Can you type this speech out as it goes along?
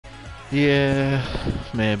Yeah,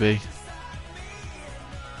 maybe.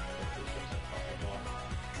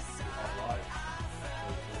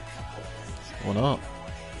 Or not.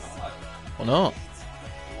 Or not.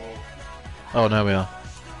 Oh, no, we are.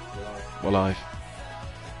 We're live.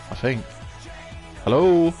 I think.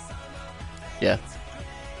 Hello? Yeah.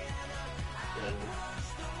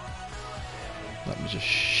 Let me just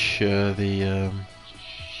share the,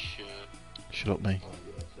 shut up, me.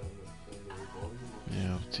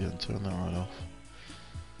 Yeah, I'll turn that right off.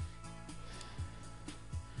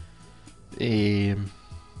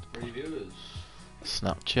 Reviewers.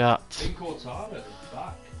 Snapchat. Bing Cortana is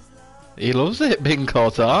back. He loves it, Bing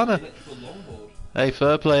Cortana. Hey,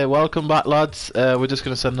 fair play. Welcome back, lads. We're just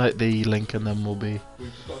going to send out the link and then we'll be...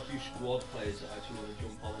 We've just got a few squad players that actually want to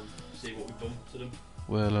jump on and see what we've done to them.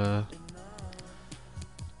 Well,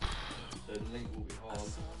 So the link will be on.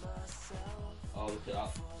 Oh, look at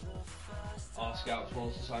that. Our scouts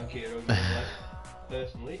wants to sign Kiro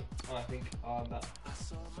personally, I think I'm that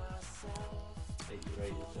 8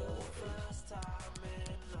 rated what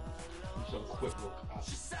just have a quick look at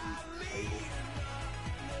the table.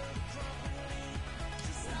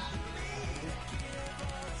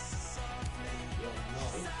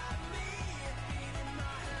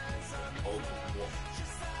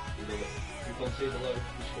 You can see the low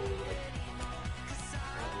score of the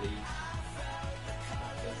lead.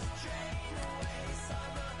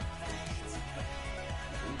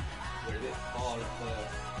 We're a bit hard for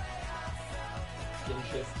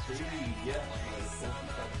Shift 3, yes,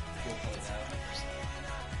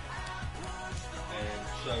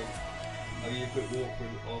 so I'll give you a quick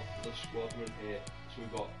walkthrough of the squadron here. So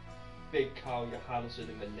we've got Big Carl Johannesson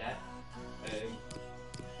in the net.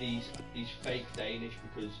 He's fake Danish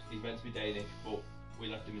because he's meant to be Danish, but we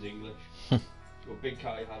left him as English. We've got Big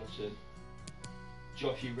Carl Johannesson,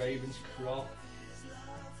 Joshy Ravenscroft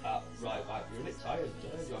at right back. You're a bit tired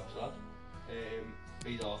today, Josh lad.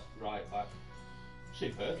 He's our right back.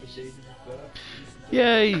 Superb this season.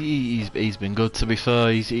 yeah, he's been good, to be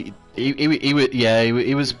fair. He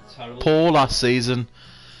was poor last season.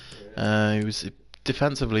 He was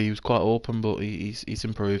defensively, he was quite open, but he's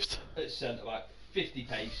improved. At centre back, 50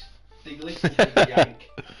 pace. The little big yank.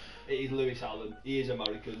 It is Lewis Allen. He is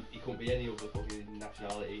American. He couldn't be any other fucking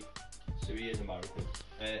nationality, so he is American.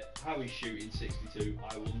 How he's shooting 62,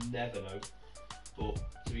 I will never know. But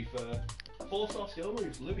to be fair, 4-star skill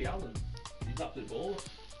moves. Louis Allen. He's an absolute baller.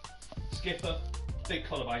 Skipper, Big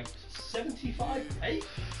Connor Banks, 75 pace.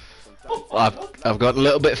 I've got a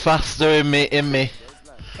little bit faster in me.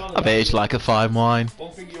 I've aged like a fine wine.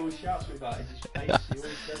 One thing he always shouts me about is his pace. He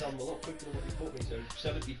always said I'm a lot quicker than what he put me, so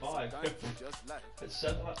 75. At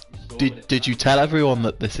centre, Did you tell everyone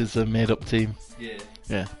that this is a made-up team? Yeah.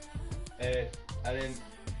 Yeah. And then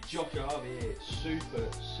Josh Harvey here, super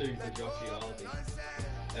Josh Harvey.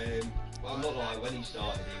 I'm not gonna lie, when he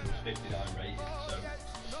started he was 59 rated, so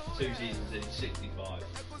 2 seasons in, 65.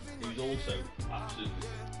 He was also absolutely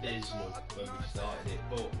abysmal when we started it,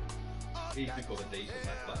 but he's become a decent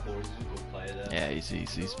left back for us. He's a good player there. Yeah,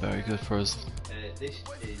 he's very good for us. This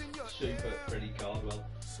is super Freddie Cardwell.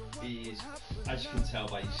 He is, as you can tell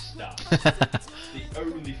by his stats, the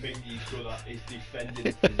only thing he's good at is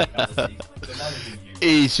defending physicality. The man is a unit.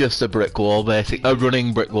 He's just a brick wall, basically, a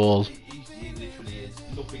running brick wall. He literally is.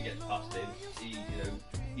 Nothing gets past him.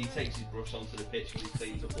 He takes his brush onto the pitch and he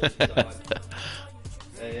cleans up all the time.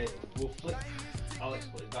 We'll flip. I'll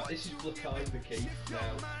explain that. This is Blakai McKee.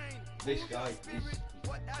 Now, this guy is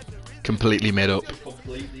completely made up.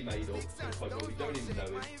 Completely made up to the point where we don't even know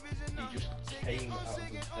him. He just came out of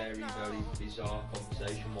a very bizarre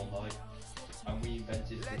conversation one night, and we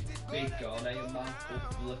invented this big Ghanaian man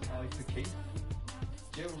called Blakai McKee.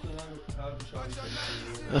 Do you want to know how to show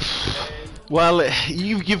you? Well,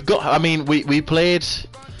 you've got. I mean, we played.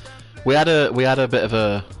 We had a bit of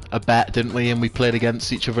a bet, didn't we? And we played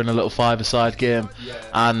against each other in a little 5-a-side game, yeah.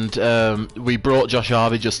 And we brought Josh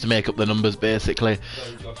Harvey just to make up the numbers, basically.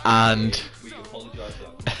 Josh, and we apologise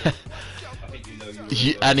for that. I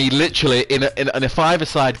think and he literally in a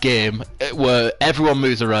 5-a-side game where everyone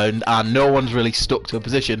moves around and no one's really stuck to a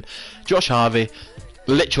position. Josh Harvey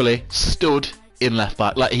literally stood in left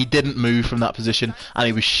back, like he didn't move from that position, and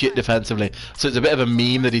he was shit defensively. So it's a bit of a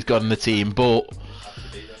meme that he's got in the team, but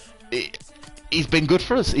he's been good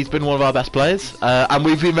for us. He's been one of our best players, and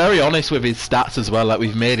we've been very honest with his stats as well. Like,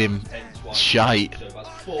 we've made him shite.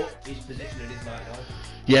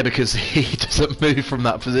 Yeah, because he doesn't move from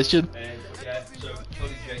that position. Yeah, so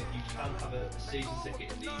Tony Jake, you can have a season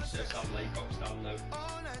ticket in the Sam Laycock stand though.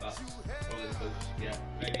 That's probably the closest, yeah.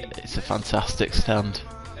 Maybe. It's a fantastic stand.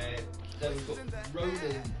 Then we've got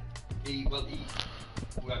Ronan.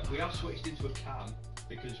 Right, we have switched into a can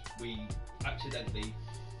because we didn't accidentally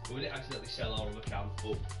sell our other can,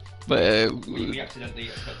 but we accidentally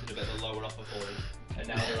accepted a bit of a lower offer for him, and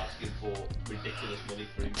now they're asking for ridiculous money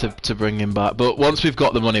for him to bring him back. But once we've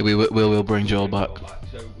got the money, we'll bring Joel back.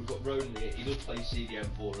 So we've got Ronan here. He does play CDM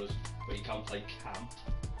for us, but he can play cam.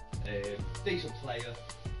 Decent player,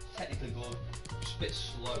 technically good, just a bit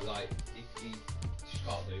slow. Like he just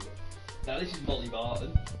can't do it. Now this is Molly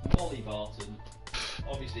Barton. Molly Barton,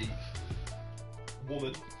 obviously,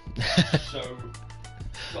 woman. So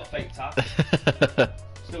got a fake tash.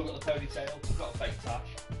 Still got the ponytail. Got a fake tash.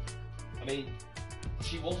 I mean,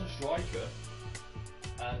 she was a striker,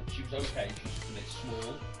 and she was okay.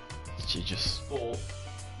 She's just a bit small. But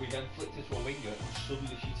we then flicked her to a winger, and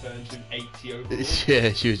suddenly she turns to an 80 overall.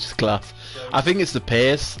 Yeah, she was just class. So, I think it's the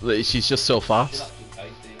pace that she's just so fast.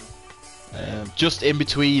 Just in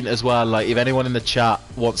between as well, like if anyone in the chat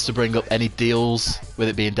wants to bring up any deals with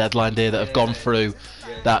it being deadline day that have gone through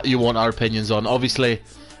that you want our opinions on, obviously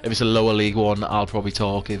if it's a lower league one I'll probably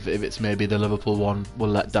talk, if it's maybe the Liverpool one we'll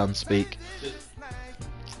let Dan speak.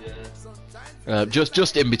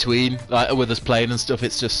 Just in between, like with us playing and stuff,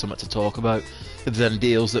 it's just something to talk about. If there's any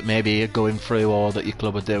deals that maybe are going through or that your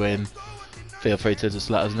club are doing, feel free to just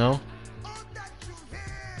let us know.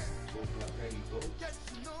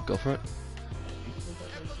 Go for it.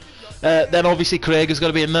 Then obviously Craig has got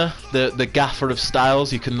to be in there, the gaffer of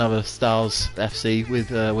Styles. You couldn't have a Styles FC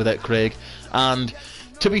without Craig. And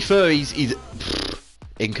to be fair, he's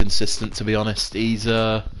inconsistent, to be honest. He's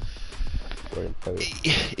awful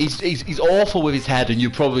with his head, and you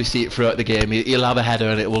probably see it throughout the game. He'll have a header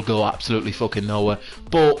and it will go absolutely fucking nowhere.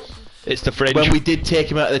 But it's the fringe. When we did take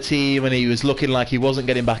him out of the team and he was looking like he wasn't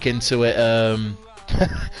getting back into it,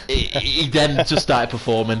 he then just started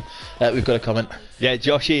performing. We've got a comment. Yeah,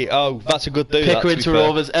 Joshy. Oh, that's a good dude. Pickering to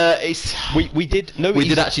Rovers. We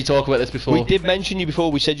did actually talk about this before. We did mention you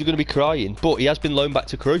before. We said you're going to be crying, but he has been loaned back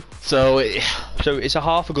to Crewe. So it's a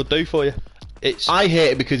half a good do for you. I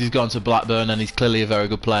hate it because he's gone to Blackburn and he's clearly a very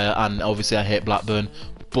good player, and obviously I hate Blackburn,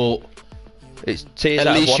 but it's tears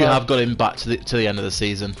at least you have got him back to the end of the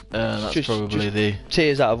season. That's just probably the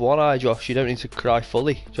tears out of one eye, Josh. You don't need to cry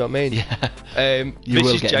fully. Do you know what I mean? Yeah.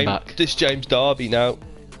 This is James. This is James Darby now.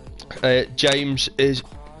 James is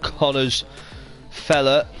Connor's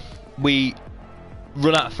fella. We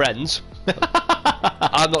run out of friends.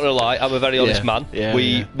 I'm not gonna lie. I'm a very honest man.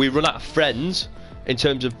 We run out of friends in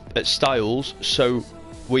terms of styles, so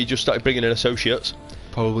we just started bringing in associates.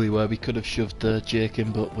 Probably where we could have shoved Jake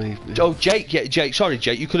in, but we... Oh, Jake, yeah, Jake, sorry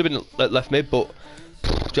Jake, you could have been left mid, but do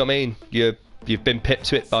you know what I mean? You've been pipped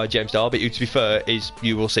to it by James Darby, who, to be fair,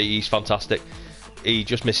 you will see he's fantastic. He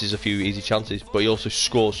just misses a few easy chances, but he also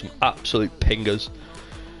scores some absolute pingers.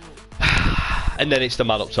 And then it's the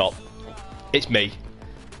man up top. It's me.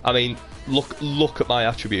 I mean, look at my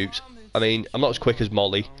attributes. I mean, I'm not as quick as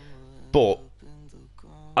Molly, but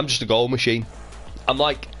I'm just a goal machine. I'm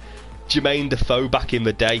like Jermaine Defoe back in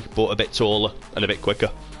the day, but a bit taller and a bit quicker.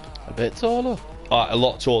 A bit taller? A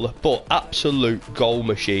lot taller, but absolute goal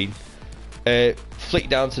machine. Flick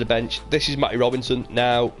down to the bench. This is Matty Robinson.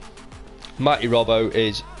 Now, Matty Robbo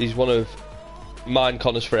is one of mine,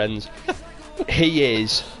 Connor's friends. He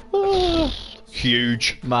is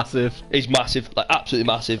huge. Massive. He's massive, like absolutely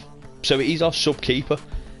massive. So he's our sub keeper.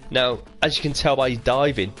 Now, as you can tell by his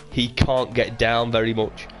diving, he can't get down very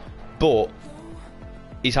much, but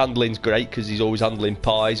his handling's great because he's always handling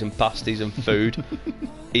pies and pasties and food.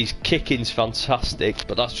 His kicking's fantastic,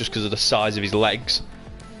 but that's just because of the size of his legs.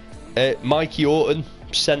 Mikey Orton,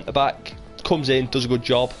 centre back, comes in, does a good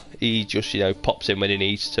job. He just, pops in when he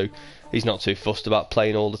needs to. He's not too fussed about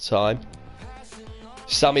playing all the time.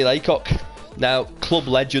 Sammy Laycock, now club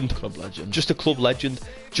legend. Just a club legend.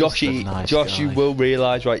 Josh, you will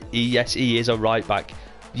realise, right? Yes, he is a right back.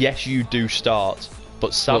 Yes, you do start,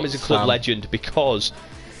 but Sam is a club legend because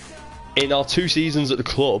in our 2 seasons at the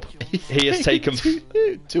club, he has taken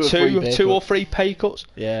two or three pay cuts.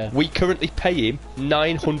 Yeah. We currently pay him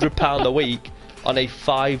 £900 a week on a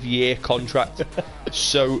 5-year contract.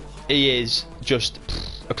 So he is just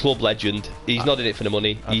a club legend. He's not in it for the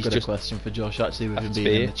money. I've got a question for Josh, actually, with him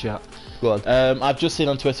being in the chat. Go on. I've just seen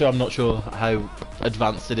on Twitter, I'm not sure how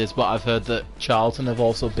advanced it is, but I've heard that Charlton have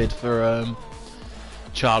also bid for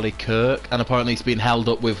Charlie Kirk, and apparently it's been held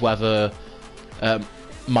up with whether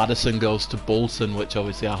Maddison goes to Bolton, which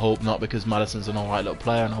obviously I hope not, because Maddison's an alright little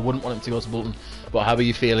player and I wouldn't want him to go to Bolton. But how are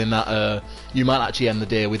you feeling that you might actually end the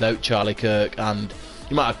day without Charlie Kirk, and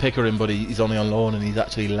you might have Pickering, but he's only on loan and he's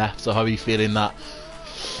actually left, so how are you feeling that?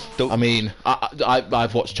 I mean,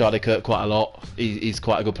 I've watched Charlie Kirk quite a lot. He's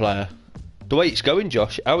quite a good player. the way it's going,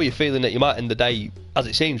 Josh, how are you feeling that you might end the day, as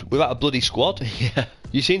it seems, without a bloody squad? Yeah.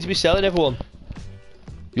 You seem to be selling everyone.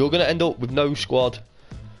 You're going to end up with no squad.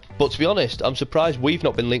 But to be honest, I'm surprised we've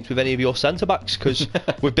not been linked with any of your centre-backs, because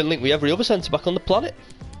we've been linked with every other centre-back on the planet,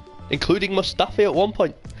 including Mustafi at one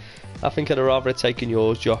point. I think I'd rather have taken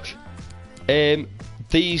yours, Josh.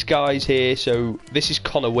 These guys here, so this is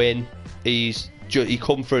Connor Wynn. He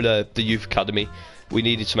come through the youth academy. We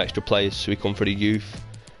needed some extra players, so he come for the youth.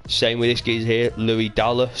 Same with this guy here, Louis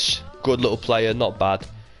Dallas. Good little player, not bad.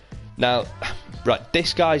 Now, right,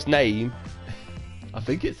 this guy's name, I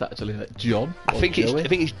think it's actually like John. I think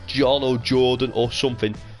it's John or Jordan or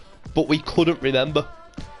something, but we couldn't remember.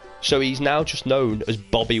 So he's now just known as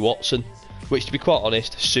Bobby Watson, which, to be quite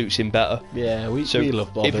honest, suits him better. Yeah, we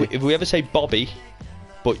love Bobby. If we ever say Bobby,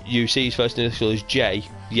 but you see his first initial as J,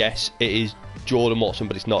 yes, it is Jordan Watson,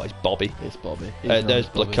 but it's not. It's Bobby. It's Bobby. There's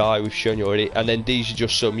Blackeye, we've shown you already, and then these are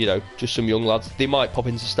just some, young lads. They might pop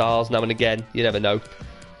into stars now and again. You never know.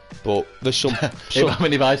 But there's some.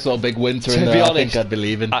 If I saw Big Winter in there, I think I'd be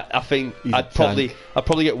leaving. I think I'd probably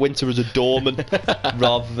get Winter as a doorman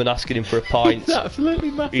rather than asking him for a pint. He's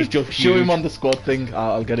absolutely massive. He's just show huge. him on the squad thing.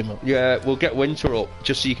 I'll get him up. Yeah, we'll get Winter up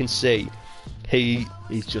just so you can see. He's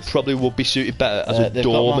just probably would be suited better as a they've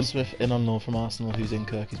doorman. Got Matt Smith in on loan from Arsenal, who's in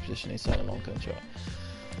Kirky's position. He's signed a long contract.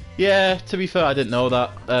 Yeah, to be fair, I didn't know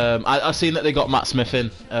that. I seen that they got Matt Smith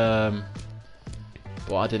in.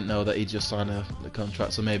 But I didn't know that he'd just signed the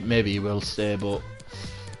contract, so maybe he will stay. But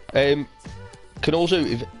can also,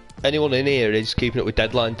 if anyone in here is keeping up with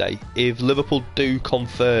deadline day, if Liverpool do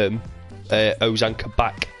confirm Ozan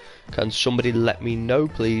Kabak, can somebody let me know,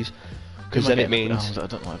 please? Because then it means I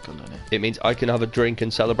don't know I've done it means I can have a drink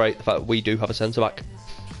and celebrate the fact that we do have a centre back.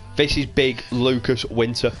 This is big Lucas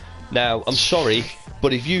Winter. Now, I'm sorry,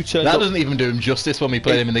 but if you turned that up, doesn't even do him justice when we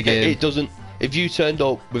played him in the game. It doesn't. If you turned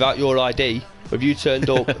up without your ID, or if you turned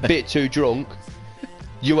up a bit too drunk,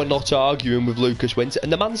 you are not arguing with Lucas Winter.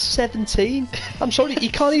 And the man's 17. I'm sorry, he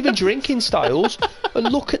can't even drink in Styles. And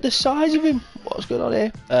look at the size of him. What's going on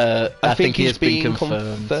here? I think he has been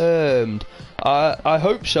confirmed. I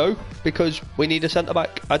hope so, because we need a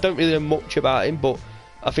centre-back. I don't really know much about him, but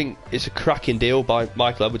I think it's a cracking deal by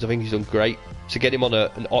Michael Edwards. I think he's done great. To get him on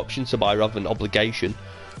an option to buy rather than obligation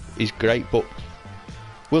is great, but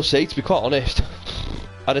we'll see. To be quite honest,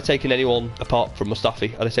 I'd have taken anyone apart from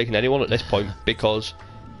Mustafi. I'd have taken anyone at this point because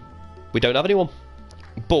we don't have anyone.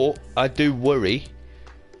 But I do worry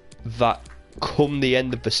that come the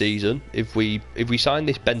end of the season, if we sign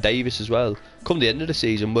this Ben Davies as well, come the end of the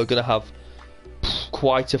season, we're going to have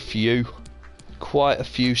quite a few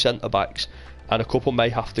centre backs, and a couple may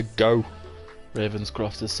have to go.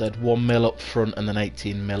 Ravenscroft has said 1 mil up front and then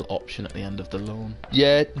 18 mil option at the end of the loan.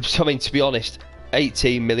 Yeah, I mean, to be honest,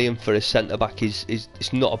 18 million for a centre back is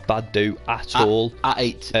not a bad do at all.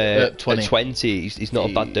 At 20, he's not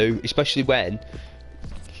a bad do, especially when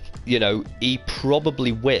he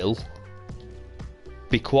probably will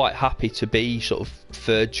be quite happy to be sort of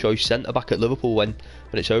third choice centre back at Liverpool when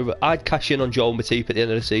it's over. I'd cash in on Joel Matip at the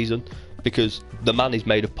end of the season because the man is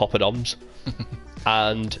made of poppadoms.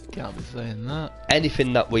 And can't be saying that.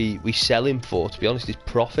 Anything that we sell him for, to be honest, is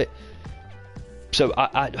profit. So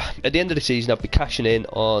I at the end of the season, I'd be cashing in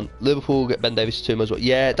on Liverpool, get Ben Davies to him as well.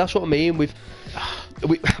 Yeah, that's what I mean.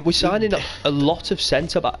 We're signing a lot of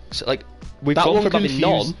centre backs. Like we've gone from having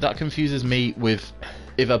none. That confuses me with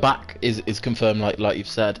if a back is confirmed, like you've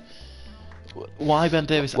said. Why Ben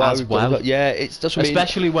Davies as well? Yeah, that's what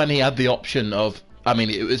especially when he had the option of. I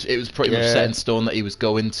mean, it was pretty much set in stone that he was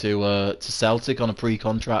going to Celtic on a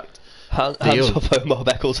pre-contract deal. Hands off Omar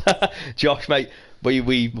Beckles. Josh, mate,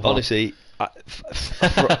 we honestly,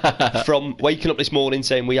 from waking up this morning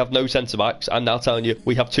saying we have no centre-backs, I'm now telling you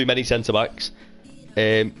we have too many centre-backs.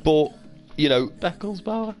 But, Beckles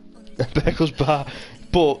bar. Beckles bar.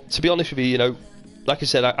 But, to be honest with you, like I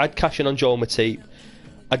said, I'd cash in on Joel Matip.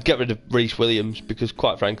 I'd get rid of Reece Williams because,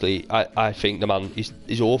 quite frankly, I think the man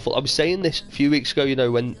is awful. I was saying this a few weeks ago,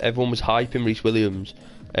 when everyone was hyping Reece Williams.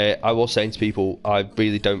 I was saying to people, I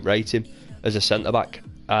really don't rate him as a centre-back.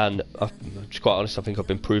 And, to be quite honest, I think I've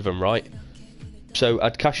been proven right. So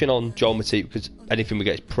I'd cash in on Joel Matip because anything we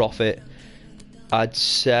get is profit. I'd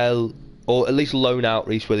sell, or at least loan out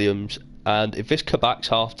Reece Williams. And if this Kabak's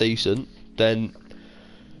half decent, then,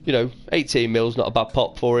 18 mil's not a bad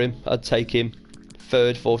pop for him. I'd take him.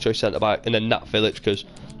 Third, fourth choice centre back, and then Nat Phillips because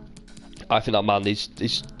I think that man is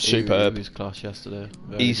superb. He was class yesterday.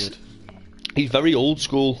 He's very old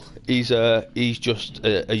school. He's just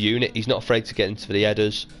a unit. He's not afraid to get into the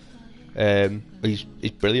headers. He's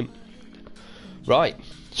brilliant. Right,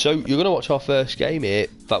 so you're going to watch our first game here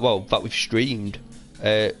that we've streamed.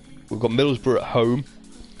 We've got Middlesbrough at home.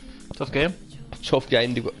 Tough game. Tough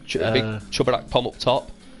game. They've got a big Chubarak Pom up top.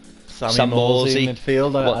 Sam Morsey in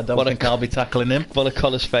midfield. I don't think I'll be tackling him. One of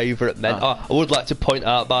Connor's favourite men. I would like to point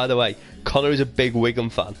out, by the way, Connor is a big Wigan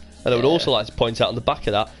fan. And I would also like to point out on the back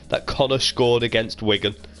of that Connor scored against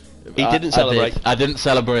Wigan. He didn't celebrate. I didn't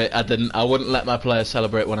celebrate. I wouldn't let my players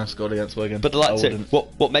celebrate when I scored against Wigan. But that's it.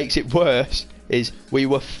 What makes it worse is we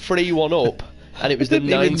were 3-1 up, and it was the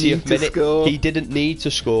 90th minute. He didn't need to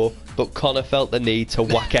score, but Connor felt the need to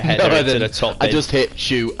whack a header into the top bin. I just hit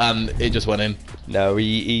shoot and it just went in. No,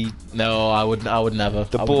 No, I would never.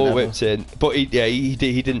 The ball whipped in, but he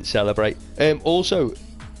didn't celebrate. Also,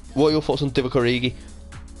 what are your thoughts on Divock Origi?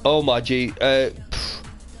 Oh my gee, I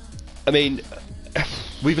mean,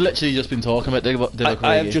 we've literally just been talking about Divock Origi.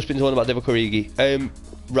 I have just been talking about Divock Origi.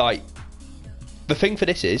 Right, the thing for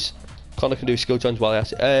this is, Connor can do skill challenge while I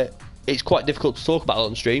ask it. It's quite difficult to talk about it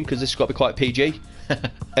on stream because this has got to be quite PG.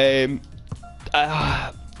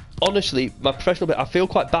 Honestly, my professional bit, I feel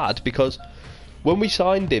quite bad because when we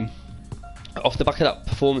signed him off the back of that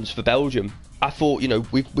performance for Belgium, I thought, you know,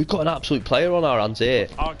 we've got an absolute player on our hands here.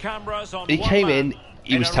 He came in,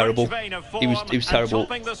 he was terrible. He was terrible.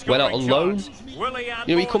 Went out on loan.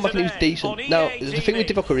 You know, he come back and he was decent. Now, the thing with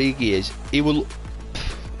Divock Origi is he will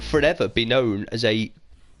forever be known as a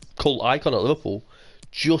cult icon at Liverpool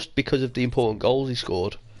just because of the important goals he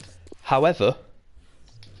scored. However,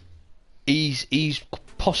 he's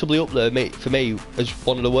possibly up there, mate, for me as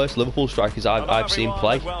one of the worst Liverpool strikers I've seen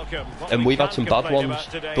play, and we've had some bad ones,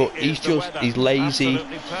 but he's lazy.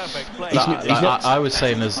 I was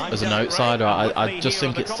saying as an outsider, I just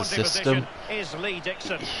think it's the system.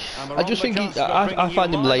 I just think I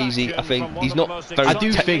find him lazy. I think he's not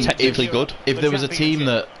very technically good. If there was a team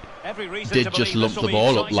that did just lump the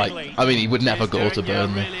ball up, like, I mean, he would never go to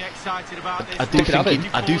Burnley. I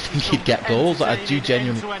do think he'd get goals. I do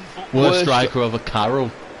genuinely. Worst striker over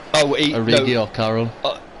Carroll. Origi or Carroll.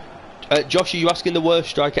 Josh, are you asking the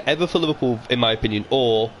worst striker ever for Liverpool, in my opinion,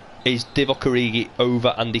 or is Divock Origi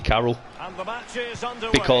over Andy Carroll?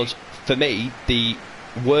 Because for me, the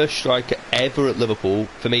worst striker ever at Liverpool,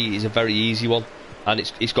 for me, is a very easy one, and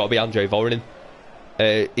it's got to be Andre Voronin.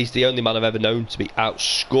 He's the only man I've ever known to be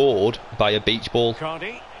outscored by a beach ball.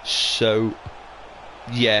 So,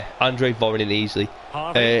 yeah, Andre Voronin easily.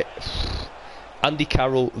 Andy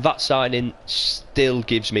Carroll, that signing still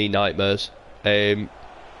gives me nightmares. I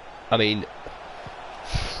mean,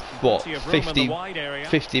 what,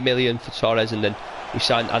 50 million for Torres, and then we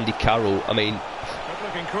signed Andy Carroll. I mean,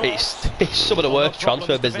 it's some of the worst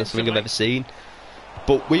transfer business I think I've ever seen.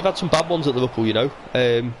 But we've had some bad ones at Liverpool, you know.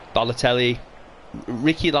 Balotelli,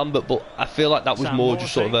 Ricky Lambert, but I feel like that was more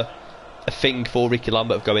just sort of a thing for Ricky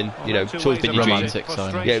Lambert of going, you know, towards being romantic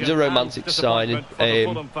signing. Yeah, it was a romantic signing, but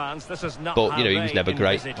you know, he was never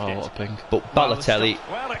great. Oh, what a ping! But Balotelli,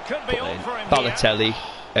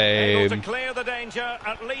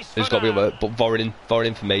 there's got to be a but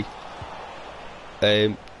Voronin for me.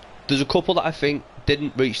 There's a couple that I think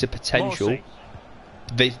didn't reach the potential.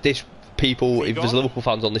 This people, if there's Liverpool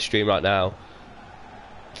fans on this stream right now,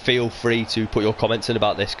 feel free to put your comments in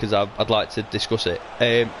about this because I'd like to discuss it.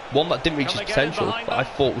 One that didn't reach his potential, but I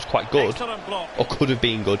thought was quite good, or could have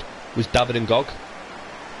been good, was David Ngog.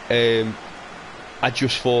 I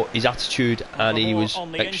just thought his attitude, and he was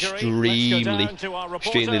extremely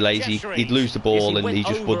lazy. He'd lose the ball and he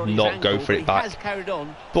just would not go for it back.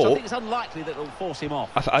 But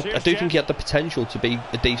I do think he had the potential to be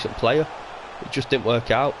a decent player. It just didn't work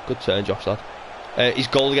out. Good turn, Josh, lad. His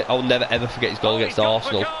goal against, I'll never ever forget his goal against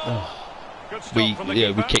Arsenal. We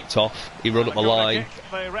kicked off, he run up the line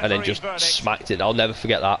and then just smacked it. I'll never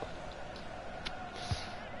forget that.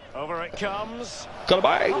 Over it comes. Got a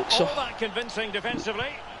bang. All that convincing defensively.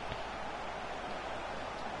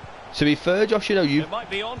 To be fair, Josh, you know, you've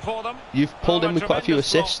pulled in with quite a few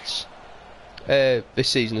assists this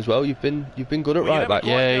season as well. You've been good at right back.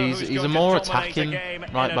 Yeah, he's a more attacking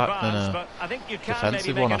right back than a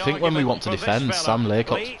defensive one. I think when we want to defend, Sam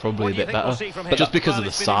Laycock's probably a bit better, but just because of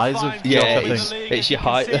the size of Josh, I think it's your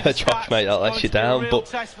height, Josh, mate, that lets you down.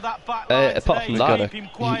 But apart from that,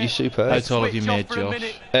 you're superb. How tall have you made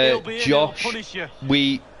Josh? Josh,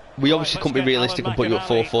 we obviously couldn't be realistic and put you at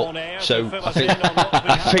 4 foot, so I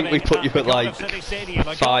think we put you at like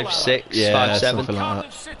 5'6", 5'7", something like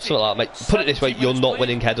that. Something like that, mate. Put it this way, you're not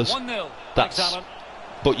winning headers.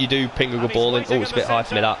 But you do ping a good ball in. Oh, it's a bit high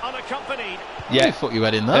for me, that. Yeah, I thought you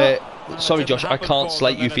had in there. Sorry, Josh, I can't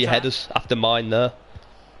slate you for your headers after mine there.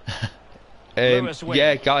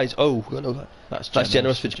 Yeah, guys. Oh, no, that's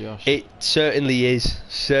generous for Josh. It certainly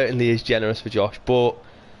is generous for Josh, but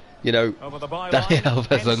You know, Over the byline, Danny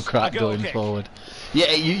Alves on hence crack a goal going kick. forward.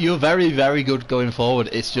 Yeah, you're very, very good going forward.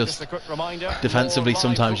 It's just A quick reminder, defensively more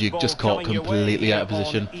sometimes live you're football just caught coming your way completely here out of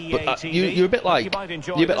position. on EA but TV. you're a bit like You might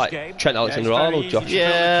enjoy you're a bit this like game. Trent Alexander-Arnold, Josh.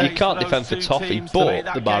 Yeah. You can't defend for toffee,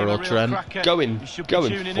 but the Barrow Trent going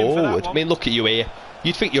forward. I mean, look at you here.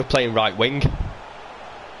 You'd think you're playing right wing.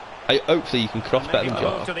 Hopefully you can cross better than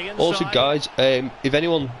Josh. Also, guys, if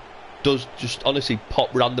anyone does just honestly pop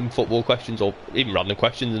random football questions or even random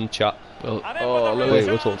questions in the chat. Well, Wait,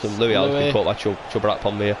 we'll talk to them. Louis Allen can caught that chubber up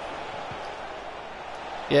on me.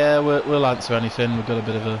 Yeah, we'll answer anything. We've got a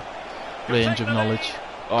bit of a range of knowledge.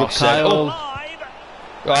 Oh, Good save. Kyle.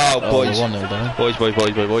 Oh, boys. 1-0 down.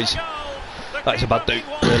 Boys. That's a bad dude.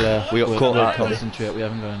 We got caught We'll that. concentrate. We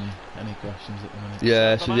haven't got any questions at the minute.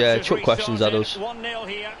 Yeah, so yeah, chuck questions at us.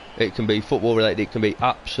 It can be football related, it can be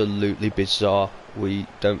absolutely bizarre. We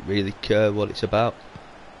don't really care what it's about.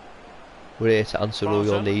 We're here to answer all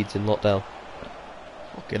your needs in lockdown.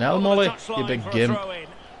 Fucking hell, Molly, you big gimp.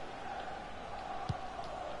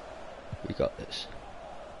 We got this.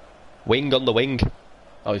 Wing on the wing.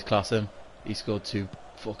 Oh, he's class him. He scored 2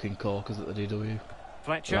 fucking corkers at the DW.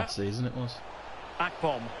 Fletcher. Last season it was.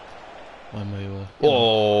 Akpom. When we were...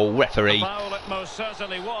 Oh, referee. Foul it most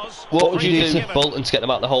certainly was. What would you do Given. to Bolton to get them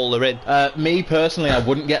out the hole they're in? Me personally, I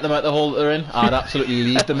wouldn't get them out the hole that they're in. I'd absolutely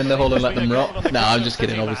leave them in the hole and let them rot. No, I'm just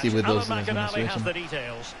kidding. Obviously, with us in this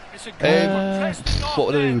situation. What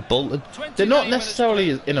would they do with Bolton? They're not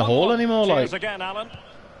necessarily in a hole anymore. Like Again, Alan.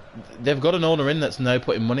 they've got an owner in that's now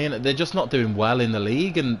putting money in it. They're just not doing well in the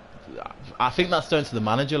league, and I think that's down to the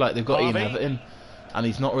manager. Like they've got Ian Everton, and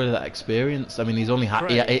he's not really that experienced. I mean, he's only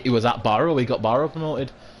he was at Barrow. He got Barrow promoted.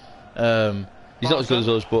 He's not as good as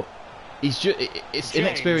us, but He's just it's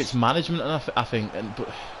inexperienced management, and I think, but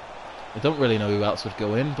I don't really know who else would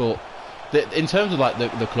go in. But in terms of like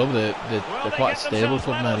the club, they're quite a stable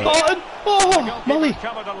club now. Like. Bolton! Oh, Molly!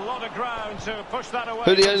 Covered a lot of ground to push that away.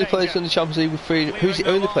 Who are the only players in the Champions League with 3? Who's the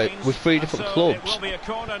only player with 3 different clubs?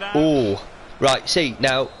 Oh, right. See,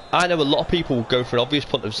 now I know a lot of people go for an obvious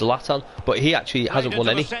punt of Zlatan, but he actually hasn't won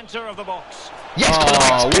any. Yes,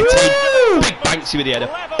 woo! Big Banksy with the header.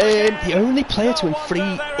 The only player to win 3.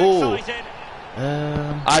 Oh,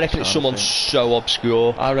 I reckon it's someone so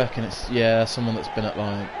obscure. I reckon it's someone that's been at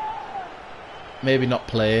like maybe not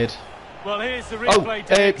played. Well, here's the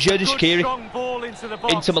replay. Jurgen Shaqiri.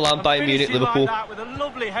 Inter Milan, Bayern Munich, Liverpool. Like with a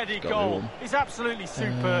lovely headed goal. He's absolutely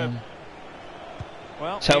superb.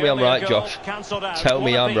 Well, tell me I'm right, Josh. Tell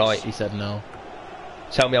me I'm right. He said no.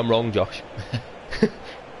 Tell me I'm wrong, Josh.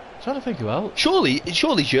 Trying to think who else. Surely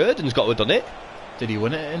Jurgen's got to have done it. Did he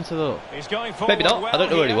win it into though? He's going maybe not. I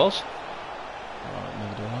don't know where he was.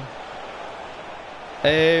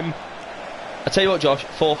 I tell you what, Josh.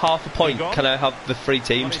 For half a point, can I have the 3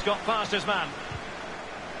 teams? He's got fastest man.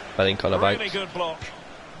 I think on a Really bank. good block.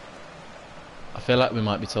 I feel like we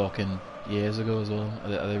might be talking years ago as well.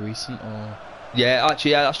 Are they recent or? Yeah,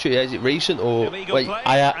 actually, yeah, that's true. Yeah, is it recent or wait?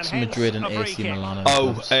 Ajax, Madrid, and AC Milan.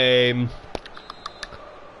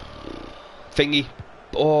 Thingy.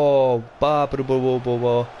 Oh, Barbara.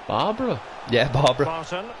 Barbara. Yeah, Barbara.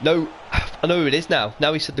 Barton. No, I know who it is now.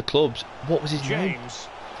 Now he said the clubs. What was his name? James.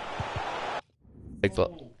 Big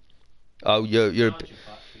butt. Oh, you're a bit.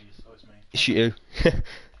 It's you.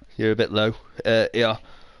 You're a bit low. Yeah.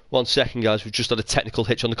 1 second, guys. We've just had a technical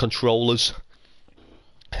hitch on the controllers.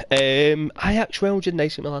 Ajax, Real Madrid,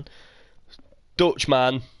 AC Milan. Dutch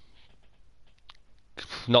man.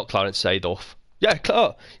 Not Clarence Seedorf. Yeah,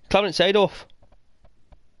 Clarence Seedorf.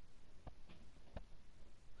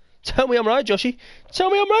 Tell me I'm right, Joshy.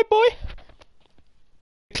 Tell me I'm right, boy.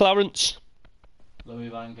 Clarence. Louis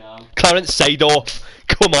Van Gaal. Clarence Seedorf.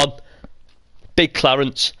 Come on. Big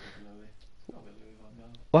Clarence.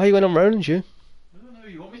 Why are you going on Roland, you? I don't know who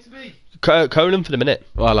you want me to be. Conan for the minute.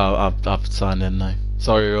 Well, I've signed in now.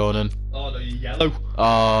 Sorry, Ronan. Oh no, you're yellow.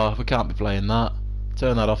 Oh, we can't be playing that.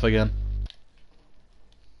 Turn that off again.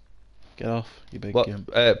 Get off, you big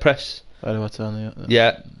gimp. Press. How do I turn the?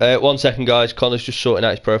 Yeah. 1 second, guys. Connor's just sorting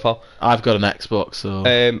out his profile. I've got an Xbox, so.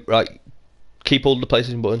 Right. Keep holding the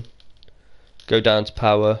PlayStation button. Go down to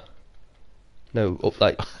power. No, up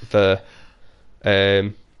like for.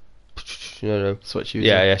 No. Switch user.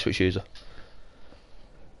 Yeah, switch user.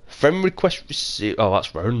 Friend request received. Oh,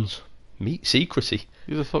 that's Ron's. Meat secrecy.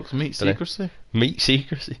 Who the fuck's Meat Secrecy? Meat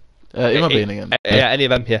secrecy. Who am I being again? Yeah, any of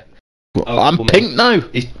them here. I'm pink now.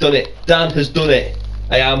 He's done it. Dan has done it.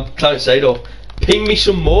 I am Clarence Seedorf. Ping me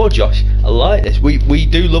some more, Josh. I like this. We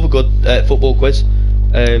do love a good football quiz.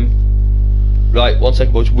 Right, 1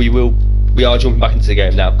 second, boys. We are jumping back into the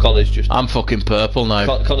game now. Connor's just. I'm fucking purple now.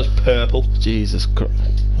 Connor's purple. Jesus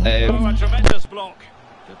Christ. A tremendous block.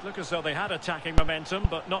 Did look as though they had attacking momentum,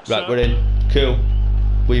 but not Right, so. we're in. Cool.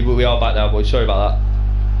 We are back now, boys. Sorry about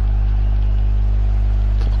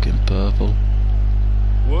Fucking purple.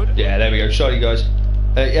 Wood. that. Yeah, there we go. Sorry, guys.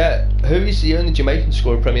 Yeah, who is the only Jamaican to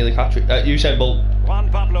score a Premier League hat-trick? Usain Bolt. Juan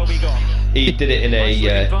Pablo Vigon. He did it in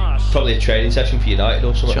a probably a training session for United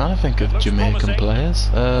or something. Trying to think of Jamaican players.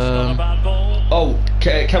 Not a bad ball. Oh,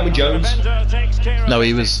 Cameron Jones. Defender takes care of No,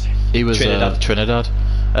 he business. was Trinidad. Trinidad.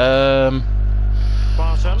 Barton.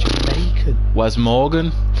 Jamaican. Wes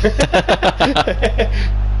Morgan.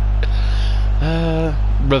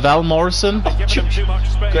 Ravel Morrison. Giving him too much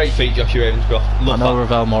space. Great feat, Joshua Ravenscroft. I Love know that.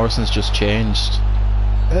 Ravel Morrison's just changed.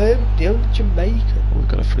 The only Jamaican. We've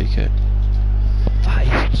got a free kick.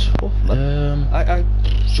 That is tough, man. I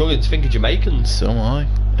struggling to think of Jamaicans. So am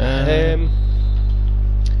I.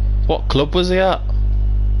 What club was he at?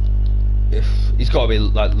 If he's got to be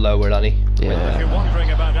like lower, hasn't he? If you're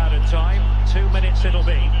wondering about added time, 2 minutes it'll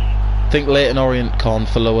be. Think Leyton Orient con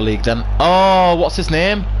for lower league then. Oh, what's his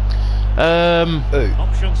name? Who?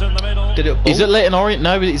 Options in the middle. Did it? He's at Leyton Orient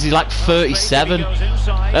now. Is he like 37? Maybe he goes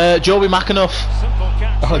inside. Joey McAnuff. Simple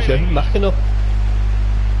catch, Oh, really. Joe McAnuff.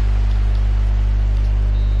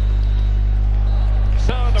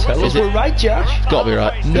 So the Tell us whistle we're right, Josh. Got to be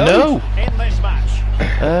right. No. in this match.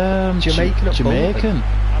 Jamaican at Jamaican.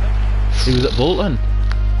 He was at Bolton.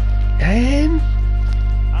 And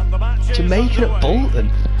the match is Jamaican at underway.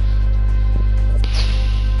 Bolton.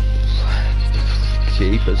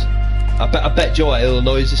 Jeepers. I bet Joe at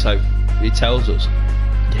Illinois is this out. He tells us.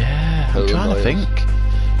 Yeah, I'm trying to Illinois.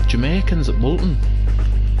 think. Jamaicans at Bolton.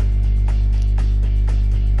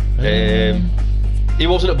 He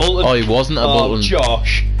wasn't at Bolton. Oh, he wasn't at Bolton.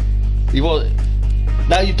 Josh. He was.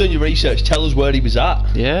 Now you've done your research, tell us where he was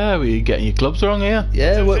at. Yeah, we're getting your clubs wrong here.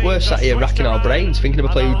 Yeah, we're sat here racking our brains, thinking of a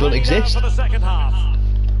player who doesn't exist. For the second half.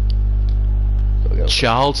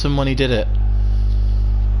 Charlton when he did it.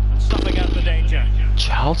 And stopping out the danger.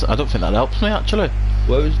 Charlton? I don't think that helps me actually.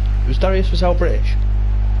 Where was Darius Vassell British?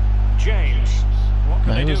 James. What can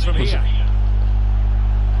No, they do was- from was here?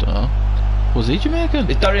 Dunno. Was he Jamaican?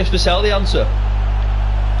 Is Darius Vassell the answer?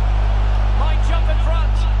 Might jump in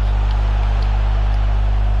front.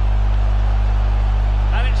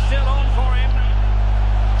 And it's still on for him.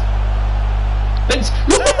 Vince. A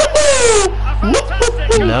fantastic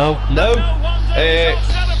goal. No. No. wonder he's not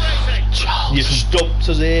celebrating. Charlton. You stumped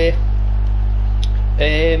us here.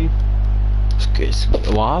 It's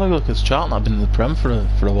a while ago because Charlton have been in the Prem for a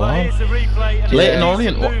Well, while. here's the replay, and Leyton he's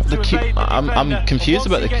Orient, what, moved the to key- evade the I'm defender, confused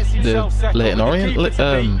but about once he gets the himself settled Leyton with the Orient keeper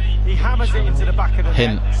to beat, he hammers it into the back of the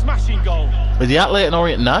hint. net. Smashing goal. Is he at Leyton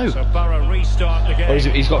Orient now? So Barrow restart the game. Or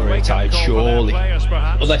he's got Wake-up retired, call for their surely. players,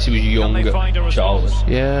 perhaps. Unless he was Can they younger, find a response?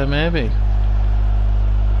 Charlton. Yeah, maybe.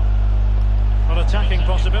 On attacking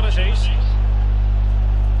possibilities.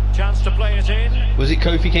 Chance to play it in. Was it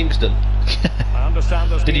Kofi Kingston? I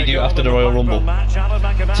understand there's Did he been a do it goal after in the Royal Blackburn Rumble? match. Alan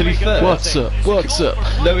McAnally To be fair- gets What's it. up? What's up?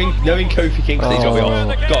 Knowing Kofi Kingston, he's got to be Oh.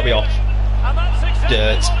 off. Got to be off. And that's exactly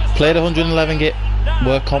Dirt. what it's Played done. 111 get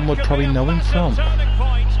where Con would Could probably be a know him massive from. turning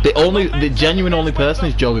point. The genuine only person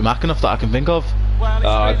is Joey McAnuff that I can think of. Well, it's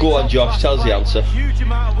really Go on, top Josh, class tell us the play. answer. Huge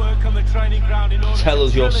amount of work on the training ground in order Tell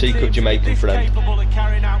us your to secret teams Jamaican this friend. capable of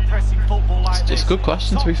carrying out pressing football like It's a this. good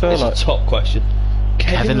question to be fair. It's a Like top question.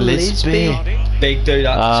 Kevin Lisbie. Big dude,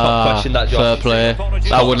 that top question, that fair Josh. play.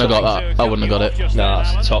 I wouldn't have got that. I wouldn't have got it. Nah,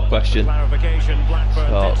 it's a top question. Clarification, Blackburn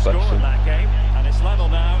Top did score question. in that game, and it's level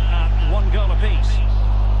now at 1 goal apiece.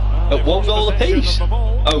 At 1 goal apiece?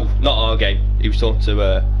 Oh, not our game. He was talking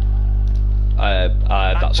to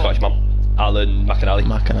that Scottish man, Alan McAnally.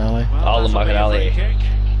 McAnally. Alan McAnally.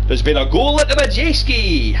 There's been a goal at the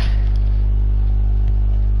Majeski.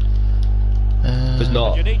 There's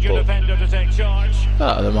not. You need your but- defender to take charge.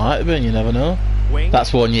 There might have been. You never know. Wing.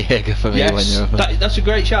 That's one Jaeger for me when Yes, you're. that's a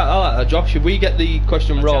great shout. I like that, Josh. If we get the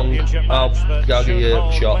question wrong, Championship I'll match that give you should a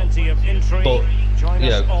hold shot. plenty of intrigue. But, Join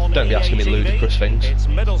you us know, on don't be asking me EA TV. ludicrous things. It's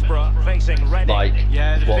Middlesbrough facing Reading. Like,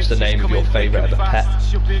 Yeah, the what's the fixtures name of come your in thick favourite and ever pet?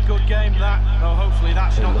 fast. Should be a good game, that. Oh, hopefully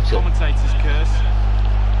that's Yeah, not the that's it. commentator's curse.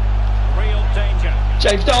 Real danger.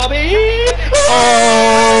 James Darby!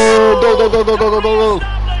 Oh! Go go go go go go go go!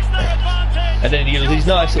 Established their advantage. And then he's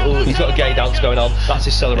nice little. He's got a gay dance going on. That's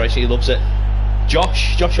his celebration. He loves it.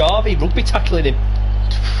 Josh Harvey, rugby tackling him.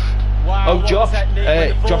 Wow, Oh, what Josh, technique when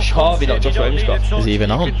the ball Josh comes Harvey, in, not you Josh don't need a Ravenscroft. touch, Is he even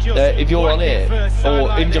you on? can just If you're on whack it here, first or side in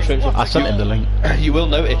like Josh this. Ravenscroft, I sent him the link. You will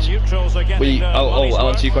notice. Neutrals are getting their money's I'll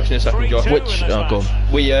answer your worth. question in a second, Josh. 3-2 Which? in this Oh, go on.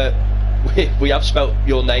 match. We have spelt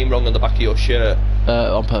your name wrong on the back of your shirt.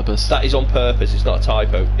 On purpose. That is on purpose. It's not a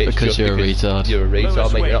typo. It's Because just you're a retard. You're a retard,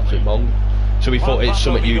 Lewis mate. You're Wing. absolutely wrong. So we thought Well, it's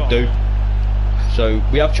something Pablo you'd do. Vigon. So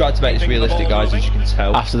we have tried to make this realistic, guys, as you can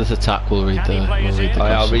tell. After this attack, we'll read the I'll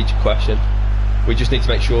question. read your question. We just need to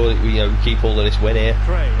make sure that we keep all of this win here.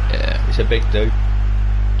 Yeah. It's a big do.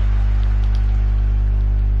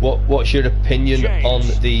 What's your opinion on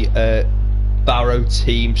the Barrow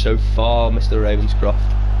team so far, Mr.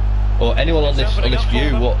 Ravenscroft? Or anyone on this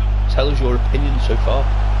view? Tell us your opinion so far.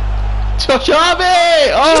 Josh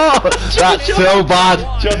Harvey! Oh, that's so bad.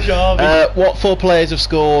 Josh Harvey. What 4 players have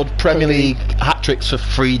scored Premier League hat-tricks for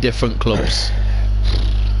 3 different clubs?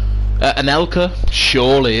 Anelka,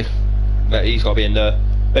 surely. He's got to be in there.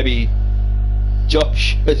 Maybe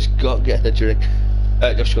Josh has got to get a drink.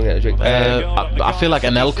 Josh going to get a drink. I feel like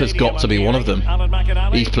Anelka's got to be one of them.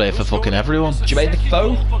 He's played for fucking everyone. Jermaine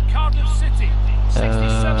Defoe.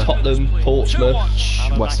 Tottenham, Portsmouth,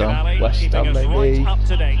 West Ham. West Ham maybe.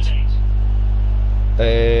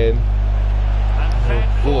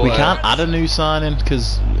 We can't add a new signing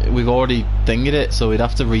because we've already dinged it, so we'd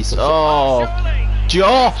have to restart. Oh,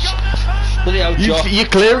 Josh! Bloody hell, Josh. Your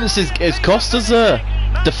clearance is cost us there.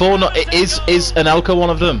 Defoe, is Anelka one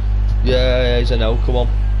of them? Yeah, he's an Elka one.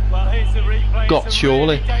 Got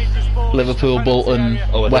surely. Liverpool, Bolton,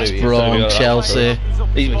 West Brom, Chelsea.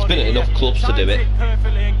 He's been at enough clubs to do it.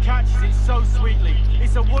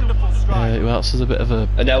 Who else is a bit of a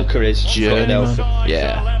An Elka is. journeyman?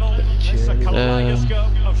 Yeah.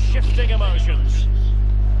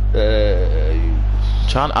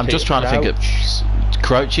 I'm just trying to think of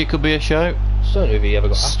Crouchy could be a shout. I don't know if he ever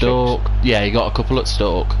got Stoke. Yeah, he got a couple at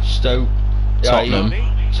Stoke. Stoke. Tottenham.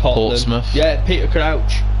 Portsmouth. Yeah, Peter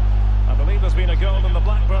Crouch. I believe there's been a goal in the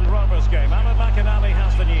Blackburn Rovers game. Alan McInally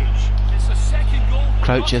has the news. It's the second goal.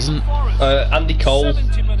 Crouch isn't. Andy Cole.